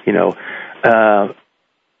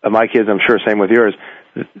 my kids, I'm sure, same with yours,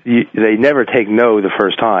 they never take no the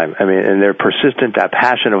first time. I mean, and they're persistent, that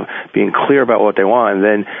passion of being clear about what they want, and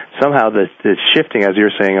then somehow the shifting, as you're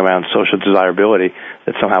saying, around social desirability,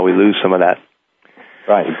 that somehow we lose some of that.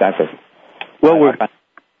 Right, exactly. Well,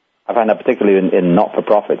 I find that particularly in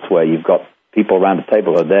not-for-profits where you've got people around the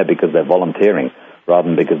table who are there because they're volunteering rather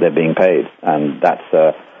than because they're being paid. And that's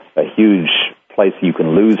a huge place you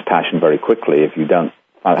can lose passion very quickly if you don't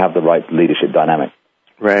have the right leadership dynamic.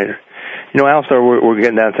 Right. Alistair, we're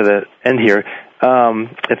getting down to the end here.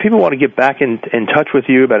 If people want to get back in touch with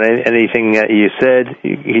you about anything that you said,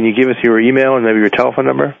 can you give us your email and maybe your telephone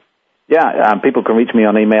number? Yeah, people can reach me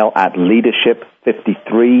on email at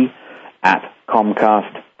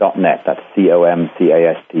leadership53@comcast.net. That's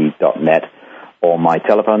COMCAST.net. Or my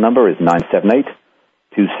telephone number is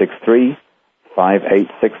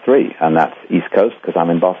 978-263-5863, and that's East Coast because I'm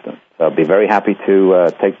in Boston. So I'd be very happy to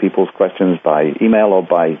take people's questions by email or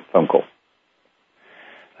by phone call.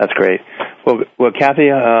 That's great. Well,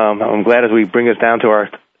 Kathy, I'm glad as we bring us down to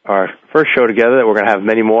our first show together that we're going to have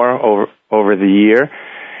many more over the year.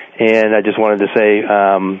 And I just wanted to say,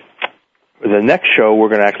 the next show we're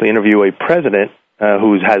going to actually interview a president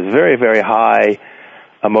who has very, very high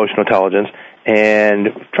emotional intelligence,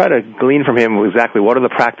 and try to glean from him exactly what are the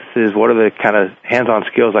practices, what are the kind of hands-on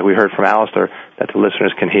skills like we heard from Alistair that the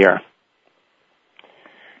listeners can hear.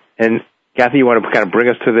 And Kathy, you want to kind of bring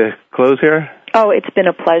us to the close here? Oh, it's been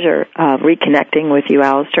a pleasure reconnecting with you,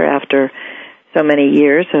 Alistair, after so many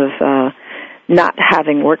years of not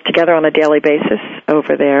having worked together on a daily basis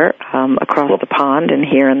over there across the pond and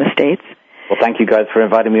here in the States. Well, thank you guys for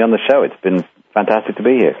inviting me on the show. It's been fantastic to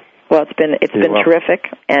be here. Well, it's been terrific,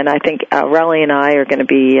 and I think Relly and I are going to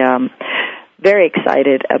be very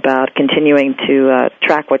excited about continuing to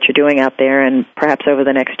track what you're doing out there, and perhaps over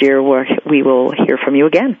the next year we will hear from you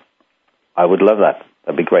again. I would love that.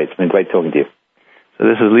 That'd be great. It's been great talking to you. So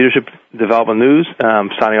this is Leadership Development News.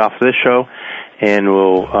 Signing off for this show, and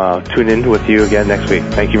we'll tune in with you again next week.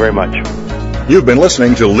 Thank you very much. You've been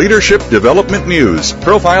listening to Leadership Development News,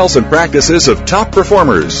 profiles and practices of top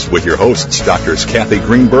performers, with your hosts, Drs. Kathy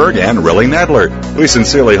Greenberg and Relly Nadler. We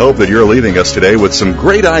sincerely hope that you're leaving us today with some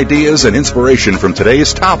great ideas and inspiration from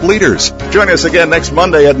today's top leaders. Join us again next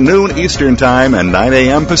Monday at noon Eastern Time and 9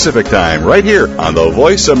 a.m. Pacific Time, right here on the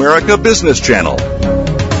Voice America Business Channel.